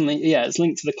it's definitely, it's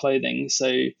linked to the clothing.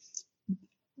 So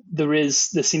there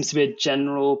seems to be a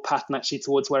general pattern actually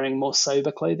towards wearing more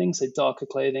sober clothing, so darker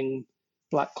clothing,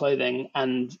 black clothing,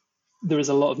 and there is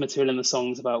a lot of material in the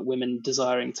songs about women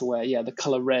desiring to wear, the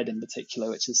color red in particular,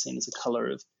 which is seen as a color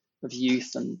of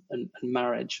youth and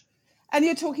marriage. And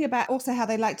you're talking about also how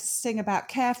they like to sing about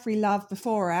carefree love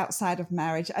before or outside of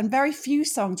marriage, and very few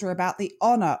songs are about the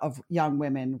honor of young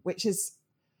women, which is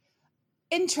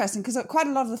interesting because quite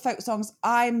a lot of the folk songs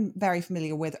I'm very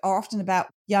familiar with are often about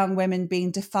young women being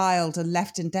defiled and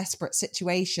left in desperate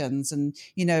situations and,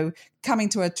 coming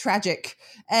to a tragic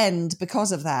end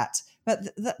because of that. But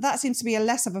that seems to be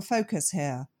less of a focus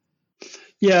here.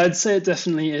 Yeah, I'd say it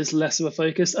definitely is less of a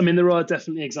focus. I mean, there are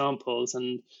definitely examples,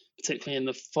 and particularly in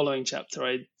the following chapter,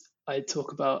 I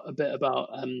talk a bit about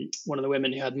one of the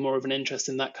women who had more of an interest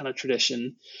in that kind of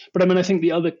tradition. But I mean, I think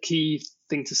the other key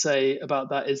thing to say about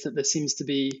that is that there seems to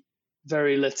be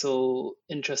very little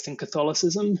interest in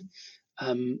Catholicism.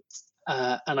 And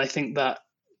I think that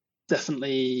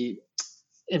definitely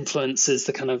influences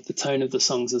the kind of the tone of the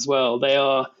songs as well. They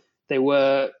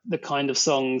were the kind of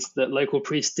songs that local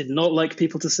priests did not like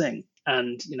people to sing.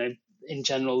 And, in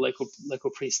general, local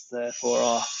priests, therefore,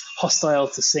 are hostile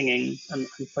to singing and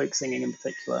folk singing in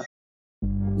particular.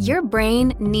 Your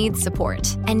brain needs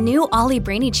support, and new Ollie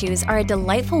Brainy Chews are a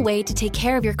delightful way to take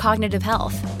care of your cognitive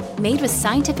health. Made with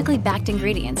scientifically backed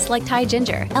ingredients like Thai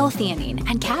ginger, L-theanine,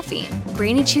 and caffeine,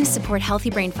 Brainy Chews support healthy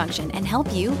brain function and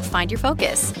help you find your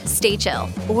focus, stay chill,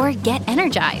 or get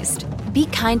energized. Be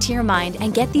kind to your mind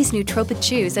and get these nootropic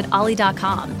chews at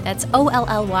ollie.com. That's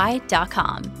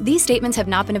OLLY.com. These statements have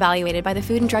not been evaluated by the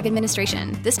Food and Drug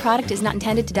Administration. This product is not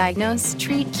intended to diagnose,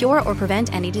 treat, cure, or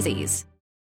prevent any disease.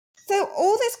 So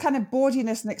all this kind of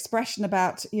bawdiness and expression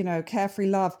about, carefree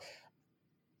love,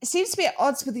 it seems to be at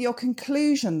odds with your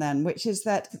conclusion then, which is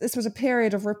that this was a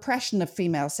period of repression of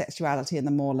female sexuality in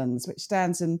the moorlands, which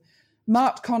stands in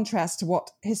marked contrast to what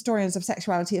historians of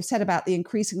sexuality have said about the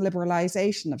increasing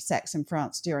liberalization of sex in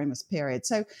France during this period.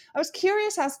 So I was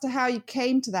curious as to how you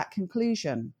came to that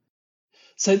conclusion.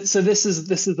 So this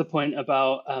is the point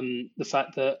about the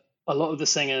fact that a lot of the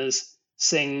singers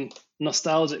sing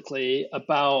nostalgically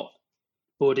about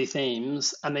bawdy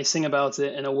themes, and they sing about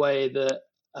it in a way that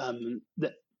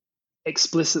that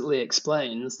explicitly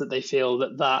explains that they feel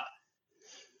that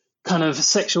kind of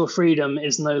sexual freedom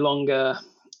is no longer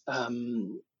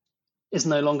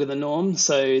the norm.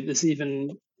 So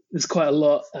there's quite a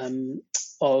lot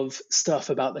of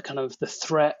stuff about the kind of the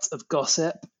threat of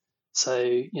gossip. So,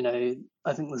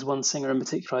 I think there's one singer in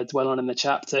particular I dwell on in the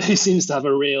chapter who seems to have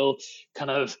a real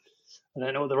kind of, I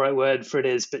don't know what the right word for it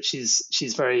is, but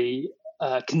she's very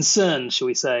concerned, shall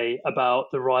we say, about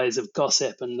the rise of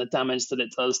gossip and the damage that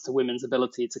it does to women's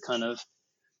ability to kind of,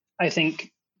 I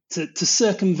think, to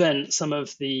circumvent some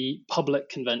of the public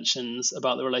conventions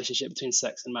about the relationship between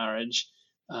sex and marriage.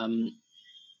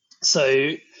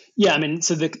 So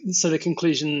the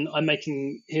conclusion I'm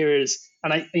making here is,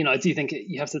 and I do think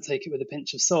you have to take it with a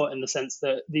pinch of salt, in the sense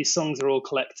that these songs are all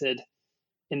collected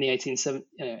in the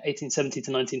 1870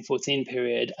 to 1914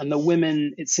 period, and the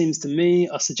women, it seems to me,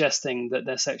 are suggesting that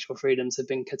their sexual freedoms have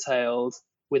been curtailed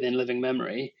within living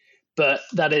memory. But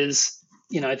that is,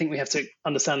 I think we have to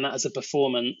understand that as a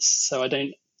performance. So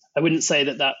I wouldn't say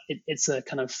that it's a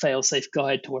kind of fail-safe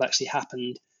guide to what actually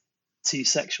happened to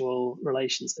sexual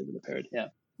relations over the period. Yeah.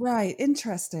 Right.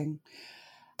 Interesting.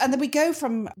 And then we go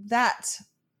from that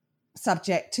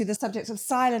subject to the subject of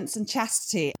silence and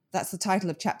chastity. That's the title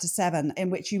of chapter 7, in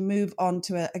which you move on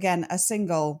to, a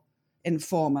single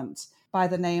informant by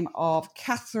the name of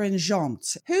Catherine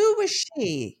Jante. Who was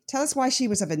she? Tell us why she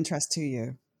was of interest to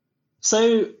you.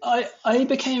 So I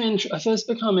first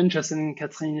became interested in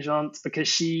Catherine Jante because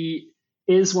she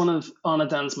is one of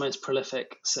Arnaudin's most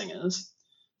prolific singers.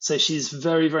 So she's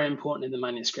very, very important in the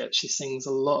manuscript. She sings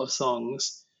a lot of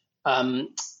songs.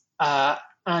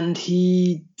 And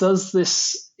he does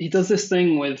this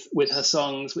thing with her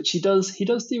songs, which he does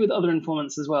do with other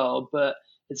informants as well, but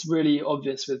it's really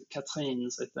obvious with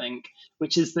Catherine's, I think,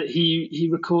 which is that he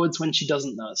records when she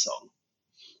doesn't know a song.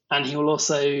 And he will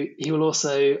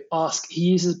also ask, he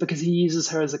uses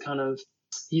her as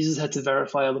he uses her to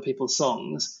verify other people's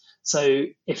songs. So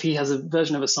if he has a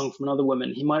version of a song from another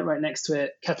woman, he might write next to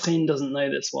it, Catherine doesn't know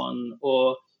this one,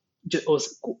 or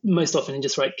most often he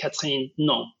just write Catherine,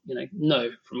 no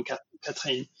from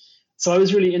Catherine. So I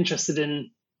was really interested in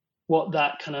what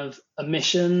that kind of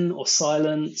omission or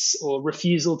silence or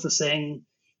refusal to sing,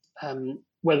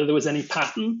 whether there was any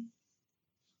pattern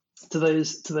to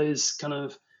those kind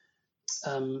of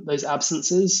those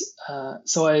absences.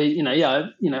 So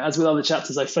as with other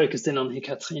chapters, I focused in on who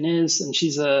Catherine is, and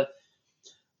she's a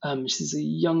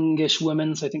youngish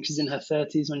woman. So I think she's in her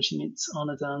 30s when she meets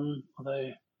Arnaudin,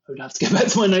 although I would have to go back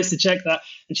to my notes to check that.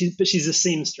 But she's a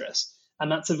seamstress, and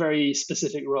that's a very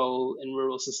specific role in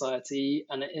rural society.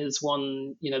 And it is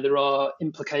one, there are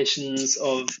implications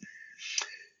of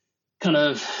kind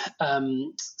of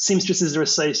seamstresses are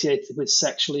associated with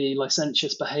sexually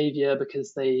licentious behavior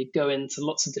because they go into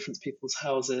lots of different people's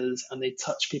houses and they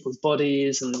touch people's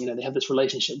bodies, and they have this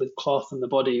relationship with cloth and the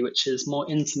body, which is more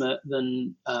intimate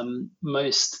than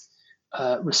most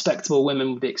respectable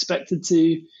women would be expected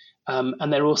to.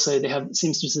 And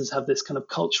seamstresses have this kind of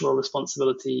cultural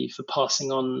responsibility for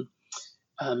passing on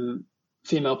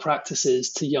female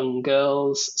practices to young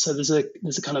girls. So there's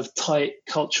a kind of tight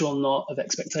cultural knot of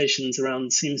expectations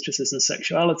around seamstresses and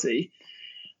sexuality.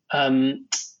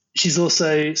 She's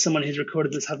also someone who's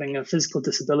recorded as having a physical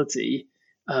disability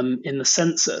in the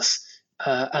census,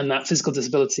 and that physical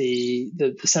disability,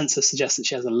 the census suggests that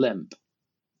she has a limp.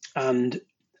 And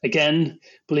again,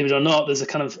 believe it or not, there's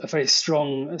a very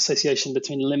strong association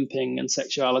between limping and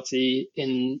sexuality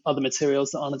in other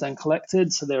materials that Arnaudin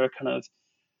collected. So there are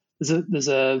there's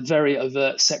a very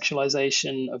overt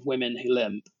sexualization of women who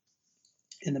limp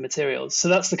in the materials. So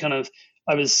that's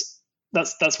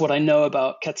that's what I know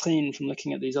about Catherine from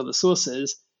looking at these other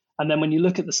sources. And then when you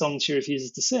look at the songs she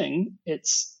refuses to sing,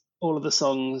 it's all of the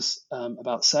songs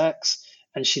about sex,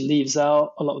 and she leaves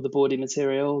out a lot of the bawdy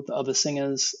material that other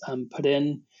singers put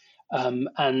in.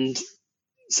 And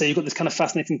so you've got this kind of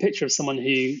fascinating picture of someone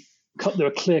who, there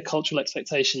are clear cultural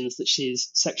expectations that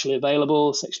she's sexually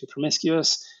available, sexually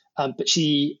promiscuous, but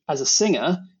she, as a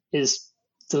singer, is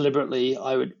deliberately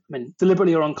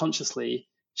or unconsciously,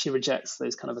 she rejects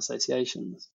those kind of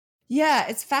associations. Yeah,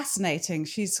 it's fascinating.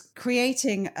 She's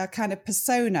creating a kind of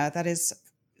persona that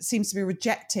seems to be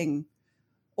rejecting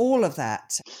all of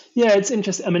that. Yeah, it's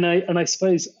interesting. I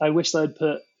suppose I wish I'd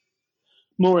put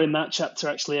more in that chapter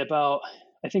actually about,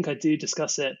 I think I do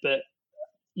discuss it, but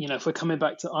if we're coming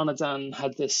back to Arnaudin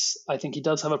I think he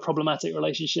does have a problematic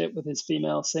relationship with his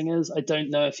female singers. I don't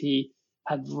know if he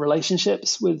had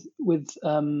relationships with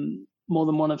more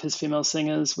than one of his female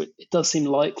singers. It does seem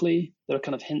likely. There are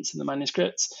kind of hints in the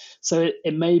manuscripts. So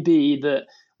it may be that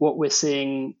what we're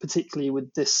seeing, particularly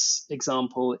with this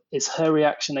example, is her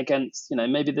reaction against,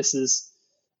 maybe this is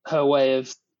her way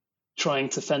of trying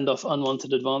to fend off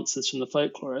unwanted advances from the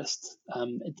folklorist.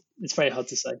 It's very hard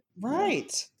to say.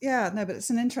 Right. Yeah, no, but it's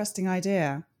an interesting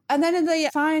idea. And then in the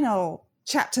final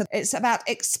chapter, it's about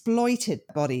exploited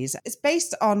bodies. It's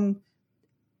based on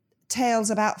tales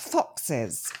about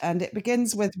foxes, and it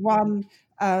begins with one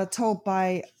told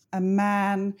by a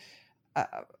man.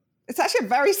 It's actually a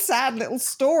very sad little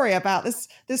story about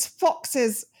this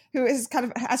foxes who is kind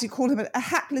of, as you call him, a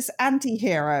hapless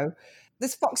anti-hero.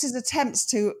 This fox's attempts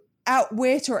to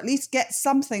outwit or at least get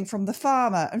something from the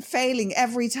farmer and failing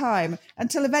every time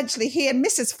until eventually he and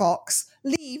Mrs. Fox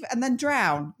leave and then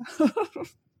drown.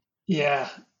 Yeah,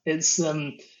 it's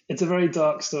a very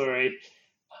dark story.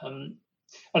 And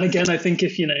again, I think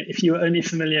if you were only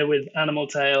familiar with animal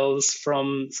tales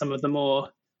from some of the more,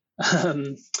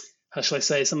 how shall I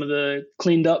say, some of the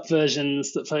cleaned up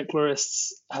versions that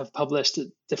folklorists have published at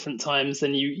different times,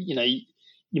 then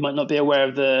you might not be aware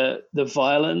of the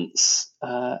violence,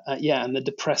 and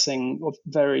the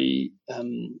very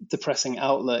depressing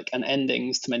outlook and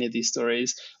endings to many of these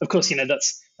stories. Of course,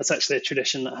 that's actually a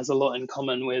tradition that has a lot in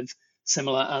common with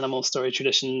similar animal story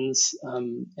traditions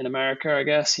in America, I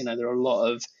guess.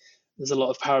 There's a lot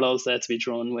of parallels there to be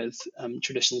drawn with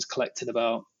traditions collected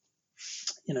about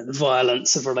the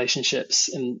violence of relationships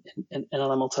in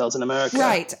animal tales in America.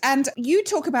 Right. And you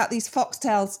talk about these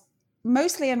foxtales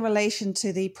mostly in relation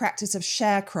to the practice of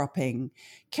sharecropping.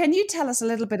 Can you tell us a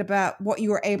little bit about what you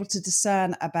were able to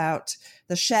discern about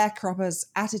the sharecroppers'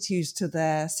 attitudes to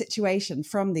their situation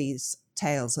from these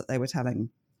tales that they were telling?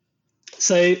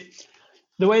 So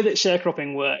the way that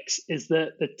sharecropping works is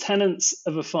that the tenants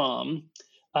of a farm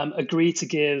agree to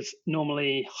give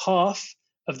normally half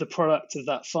of the product of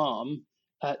that farm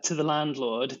to the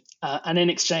landlord. And in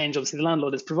exchange, obviously, the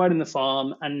landlord is providing the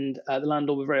farm, and the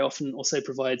landlord will very often also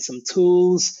provide some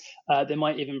tools. They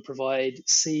might even provide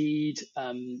seed.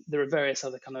 There are various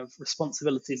other kind of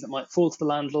responsibilities that might fall to the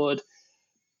landlord.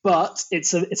 But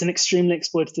it's an extremely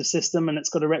exploitative system, and it's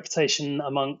got a reputation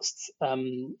amongst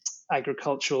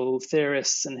agricultural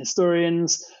theorists and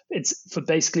historians. It's for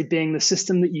basically being the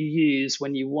system that you use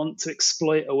when you want to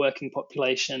exploit a working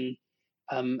population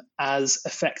as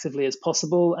effectively as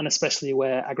possible, and especially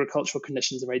where agricultural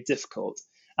conditions are very difficult.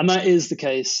 And that is the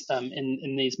case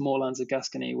in these moorlands of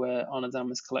Gascony where Arnaudin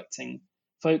was collecting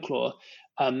folklore.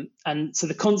 And so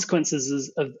the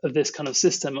consequences of this kind of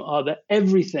system are that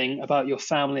everything about your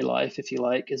family life, if you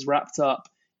like, is wrapped up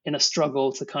in a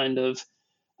struggle to kind of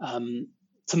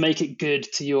to make it good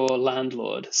to your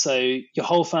landlord. So your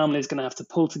whole family is going to have to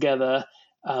pull together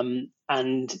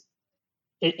and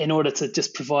in order to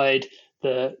just provide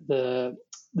the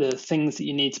things that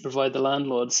you need to provide the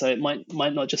landlord. So it might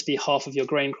not just be half of your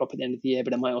grain crop at the end of the year,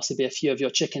 but it might also be a few of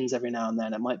your chickens every now and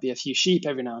then. It might be a few sheep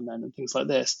every now and then, and things like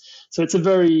this. So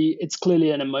it's clearly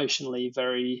an emotionally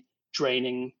very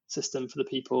draining system for the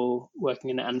people working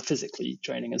in it, and physically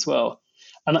draining as well.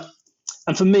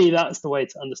 And for me, that's the way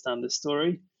to understand this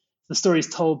story. The story is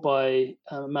told by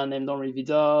a man named Henri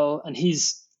Vidal, and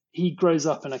he grows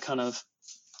up in a kind of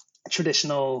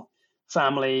traditional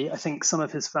family. I think some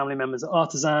of his family members are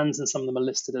artisans, and some of them are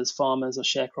listed as farmers or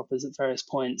sharecroppers at various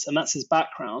points, and that's his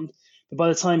background. But by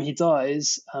the time he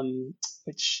dies,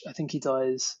 which I think he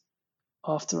dies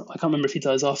after, I can't remember if he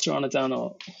dies after Arnaudin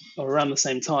or around the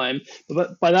same time,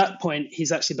 but by that point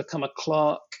he's actually become a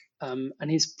clerk, and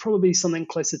he's probably something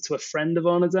closer to a friend of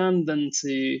Arnaudin than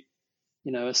to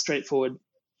a straightforward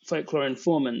folklore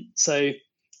informant. So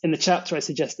in the chapter, I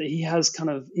suggest that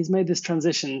he's made this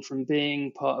transition from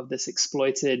being part of this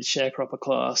exploited sharecropper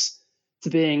class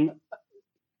to being,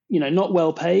 not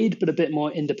well paid, but a bit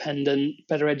more independent,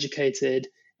 better educated,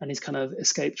 and he's kind of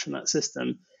escaped from that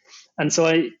system. And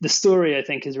so the story, I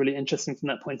think, is really interesting from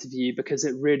that point of view, because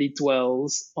it really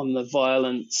dwells on the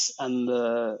violence and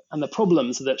the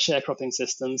problems of that sharecropping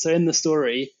system. So in the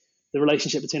story, the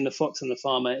relationship between the fox and the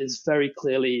farmer is very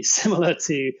clearly similar to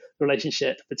the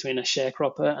relationship between a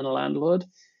sharecropper and a landlord.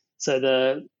 So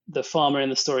the farmer in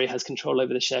the story has control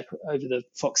over the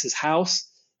fox's house.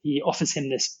 He offers him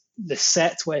this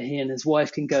set where he and his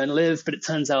wife can go and live, but it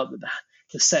turns out that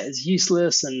the set is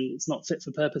useless and it's not fit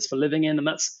for purpose for living in. And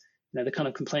that's the kind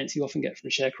of complaints you often get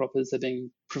from sharecroppers. They're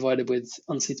being provided with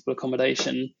unsuitable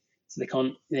accommodation, so they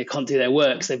can't do their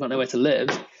work, so they've got nowhere to live.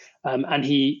 And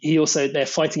he also, they're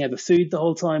fighting over food the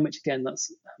whole time, which again,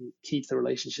 that's key to the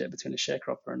relationship between a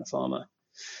sharecropper and a farmer.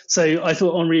 So I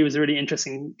thought Henri was a really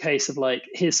interesting case of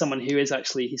here's someone who is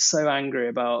actually, he's so angry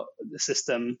about the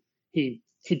system. He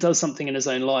does something in his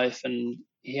own life and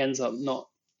he ends up not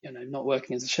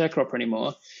working as a sharecropper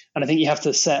anymore. And I think you have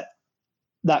to set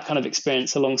that kind of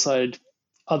experience alongside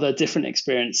other different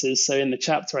experiences. So in the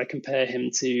chapter, I compare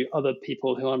him to other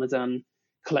people who Arnaudin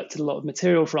collected a lot of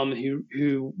material from,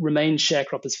 who remained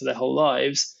sharecroppers for their whole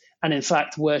lives, and in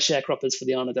fact were sharecroppers for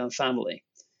the Arnaudin family.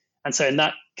 And so in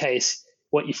that case,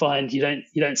 what you find, you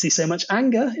don't see so much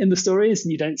anger in the stories,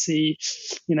 and you don't see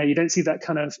that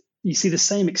kind of, you see the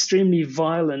same extremely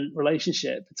violent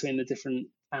relationship between the different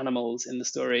animals in the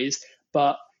stories.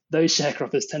 But those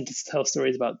sharecroppers tend to tell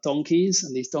stories about donkeys,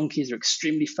 and these donkeys are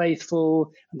extremely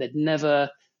faithful, and they'd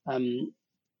never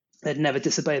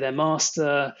disobey their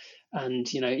master.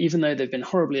 And, even though they've been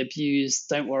horribly abused,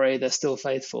 don't worry, they're still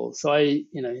faithful. So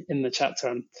in the chapter,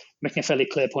 I'm making a fairly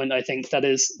clear point. I think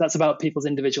that's about people's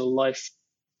individual life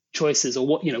choices, or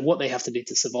what they have to do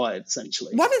to survive,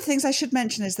 essentially. One of the things I should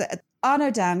mention is that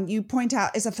Arnaud Dan, you point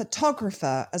out, is a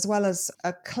photographer as well as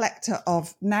a collector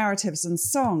of narratives and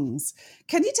songs.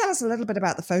 Can you tell us a little bit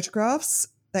about the photographs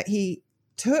that he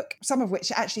took, some of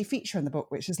which actually feature in the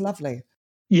book, which is lovely?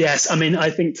 Yes, I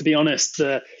think, to be honest,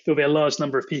 there'll be a large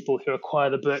number of people who acquire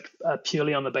the book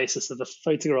purely on the basis of the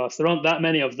photographs. There aren't that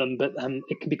many of them, but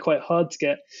it can be quite hard to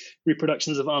get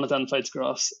reproductions of Arnaud Dan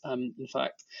photographs, in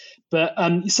fact. But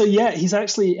he's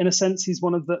actually, in a sense, he's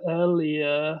one of the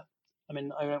earlier, I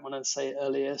don't want to say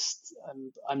earliest,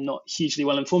 I'm not hugely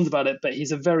well informed about it, but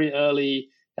he's a very early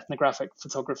ethnographic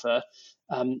photographer.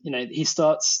 He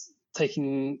starts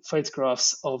taking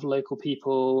photographs of local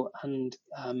people and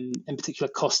in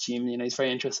particular costume. He's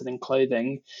very interested in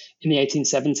clothing in the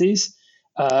 1870s.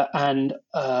 And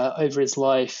over his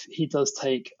life, he does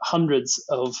take hundreds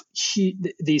of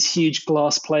these huge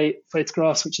glass plate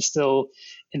photographs, which are still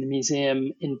in the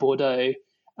museum in Bordeaux.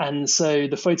 And so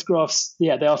the photographs, they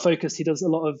are focused. He does a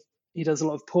lot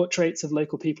of portraits of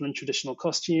local people in traditional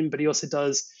costume, but he also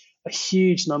does a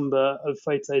huge number of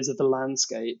photos of the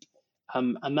landscape.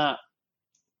 And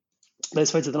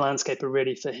those photos of the landscape are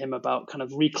really for him about kind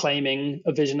of reclaiming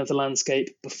a vision of the landscape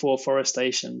before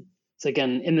forestation. So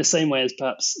again, in the same way as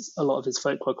perhaps a lot of his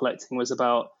folklore collecting was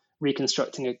about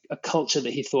reconstructing a culture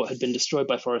that he thought had been destroyed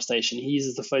by forestation, he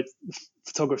uses the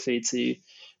photography to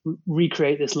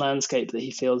recreate this landscape that he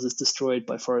feels is destroyed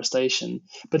by forestation.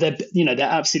 But they're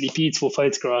absolutely beautiful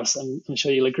photographs. I'm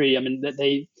sure you'll agree.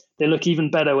 They look even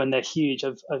better when they're huge.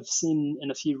 I've seen in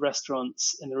a few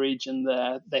restaurants in the region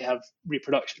there, they have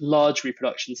large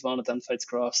reproductions of Arnaud Dan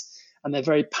photographs, and they're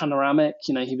very panoramic.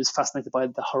 He was fascinated by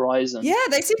the horizon. Yeah,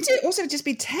 they seem to also just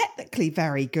be technically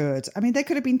very good. They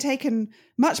could have been taken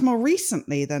much more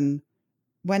recently than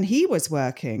when he was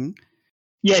working.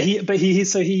 Yeah,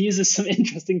 he uses some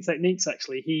interesting techniques,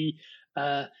 actually. He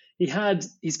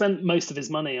spent most of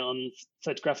his money on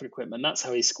photographic equipment.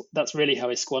 That's really how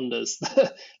he squanders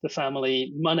the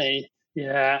family money.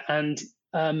 Yeah, and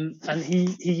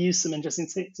he used some interesting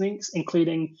techniques,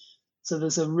 including, so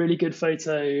there's a really good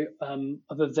photo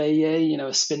of a veillée,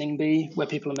 a spinning bee, where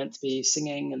people are meant to be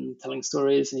singing and telling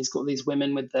stories, and he's got these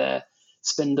women with their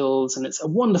spindles, and it's a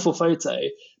wonderful photo.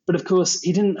 But of course,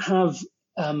 he didn't have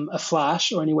a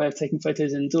flash or any way of taking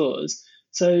photos indoors.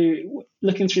 So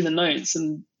looking through the notes,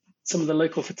 and some of the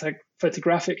local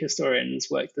photographic historians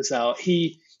worked this out,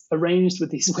 he arranged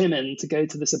with these women to go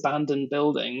to this abandoned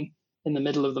building in the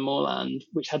middle of the moorland,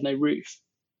 which had no roof.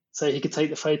 So he could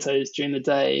take the photos during the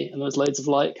day, and there was loads of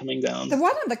light coming down. The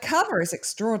one on the cover is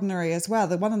extraordinary as well.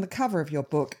 The one on the cover of your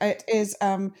book, it is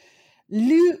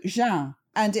Lou Jean,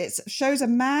 and it shows a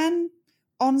man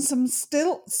on some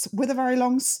stilts with a very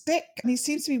long stick, and he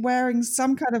seems to be wearing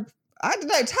some kind of, I don't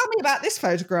know, tell me about this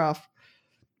photograph.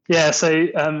 Yeah, so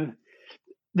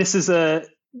these are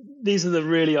the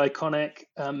really iconic,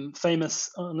 famous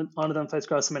Arnaud Dan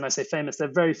photographs. I say famous,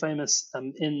 they're very famous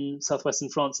in southwestern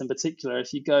France in particular.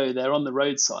 If you go, they're on the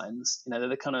road signs.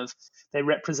 They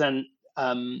represent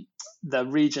the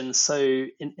region. So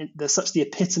they're such the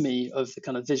epitome of the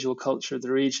kind of visual culture of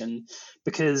the region,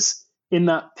 because in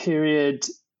that period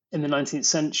in the 19th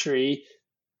century,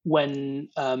 when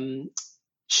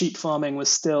sheep farming was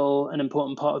still an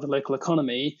important part of the local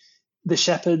economy, the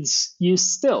shepherds used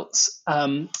stilts.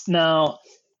 They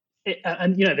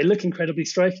look incredibly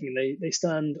striking. They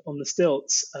stand on the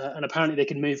stilts, and apparently they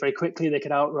can move very quickly. They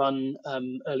could outrun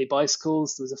early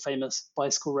bicycles. There was a famous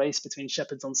bicycle race between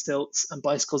shepherds on stilts and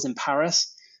bicycles in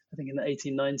Paris, I think in the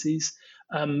 1890s.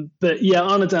 But yeah,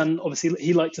 Arnaud Dan, obviously,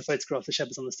 he liked to photograph the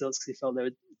shepherds on the stilts because he felt they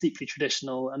were deeply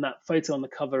traditional. And that photo on the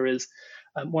cover is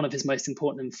one of his most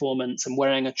important informants, and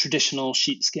wearing a traditional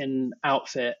sheepskin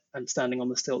outfit and standing on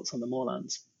the stilts on the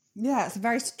moorlands. Yeah, it's a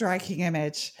very striking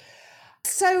image.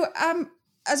 So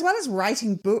as well as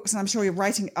writing books, and I'm sure you're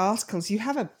writing articles, you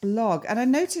have a blog. And I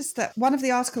noticed that one of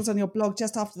the articles on your blog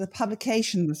just after the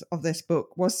publication of this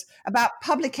book was about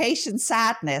publication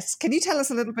sadness. Can you tell us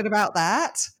a little bit about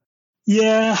that?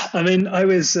 Yeah, I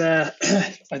was, I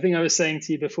think I was saying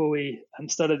to you before we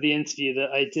started the interview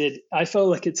that I felt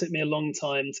like it took me a long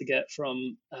time to get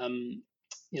from,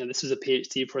 this was a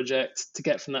PhD project, to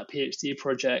get from that PhD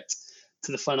project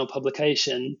to the final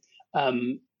publication.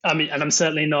 And I'm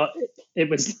certainly not, it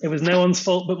was no one's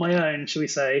fault but my own, shall we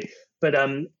say. But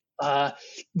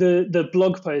the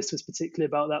blog post was particularly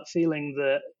about that feeling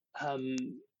that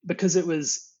because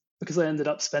I ended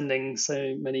up spending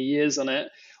so many years on it,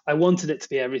 I wanted it to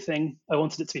be everything. I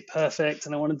wanted it to be perfect,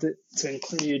 and I wanted it to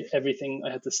include everything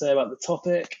I had to say about the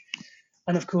topic.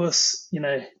 And of course,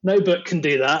 no book can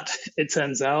do that, it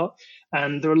turns out.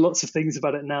 And there are lots of things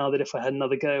about it now that if I had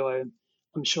another go,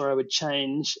 I'm sure I would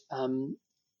change.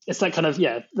 It's that kind of,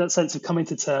 that sense of coming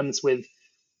to terms with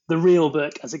the real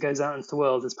book as it goes out into the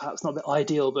world is perhaps not the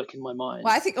ideal book in my mind.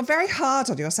 Well, I think you're very hard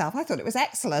on yourself. I thought it was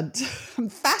excellent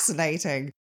and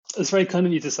fascinating. It's very kind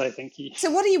of you to say, thank you.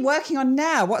 So what are you working on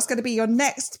now? What's going to be your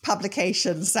next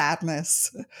publication,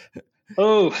 Sadness?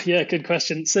 Oh, yeah, good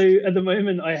question. So at the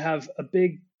moment, I have a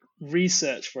big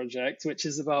research project, which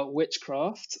is about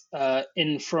witchcraft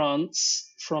in France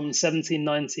from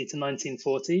 1790 to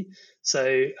 1940. So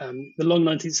the long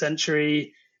 19th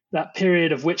century, that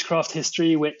period of witchcraft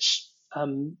history, which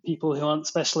people who aren't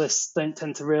specialists don't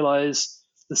tend to realize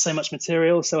there's so much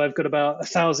material. So I've got about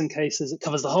 1,000 cases. It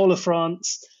covers the whole of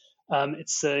France.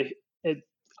 If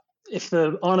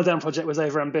the Arnaudin project was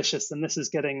overambitious, then this is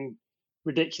getting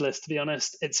ridiculous, to be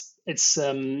honest.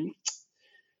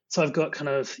 So I've got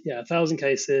 1,000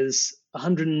 cases,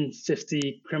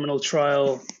 150 criminal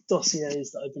trial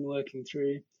dossiers that I've been working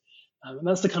through. And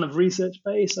that's the kind of research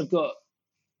base. I've got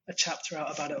a chapter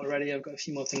out about it already. I've got a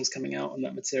few more things coming out on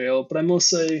that material. But I'm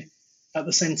also, at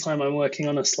the same time, I'm working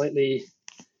on a slightly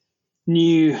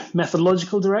new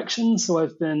methodological direction. So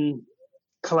I've been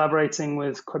collaborating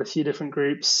with quite a few different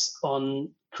groups on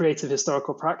creative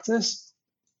historical practice.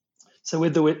 So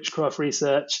with the witchcraft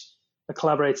research, I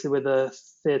collaborated with a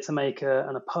theatre maker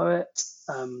and a poet,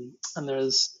 and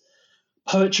there's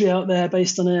poetry out there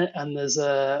based on it, and there's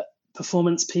a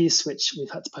performance piece which we've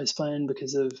had to postpone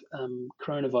because of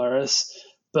coronavirus.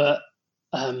 But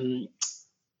and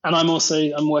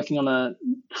I'm working on a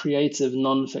creative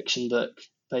non-fiction book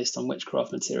based on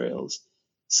witchcraft materials.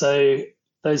 So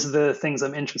those are the things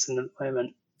I'm interested in at the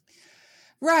moment.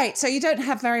 Right. So you don't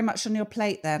have very much on your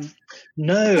plate then?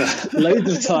 No,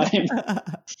 loads of time.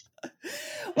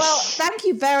 Well, thank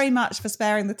you very much for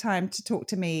sparing the time to talk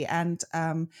to me and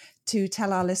to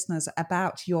tell our listeners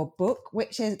about your book,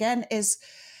 which again is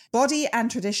Body and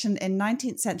Tradition in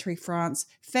 19th Century France,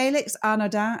 Félix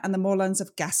Arnaudin and the Moorlands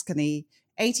of Gascony,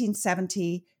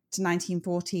 1870 to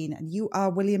 1914. And you are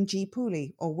William G.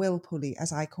 Pooley, or Will Pooley,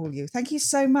 as I call you. Thank you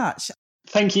so much.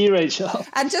 Thank you, Rachel.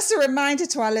 And just a reminder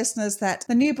to our listeners that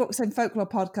the New Books in Folklore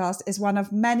podcast is one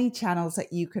of many channels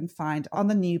that you can find on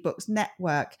the New Books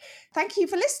Network. Thank you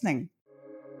for listening.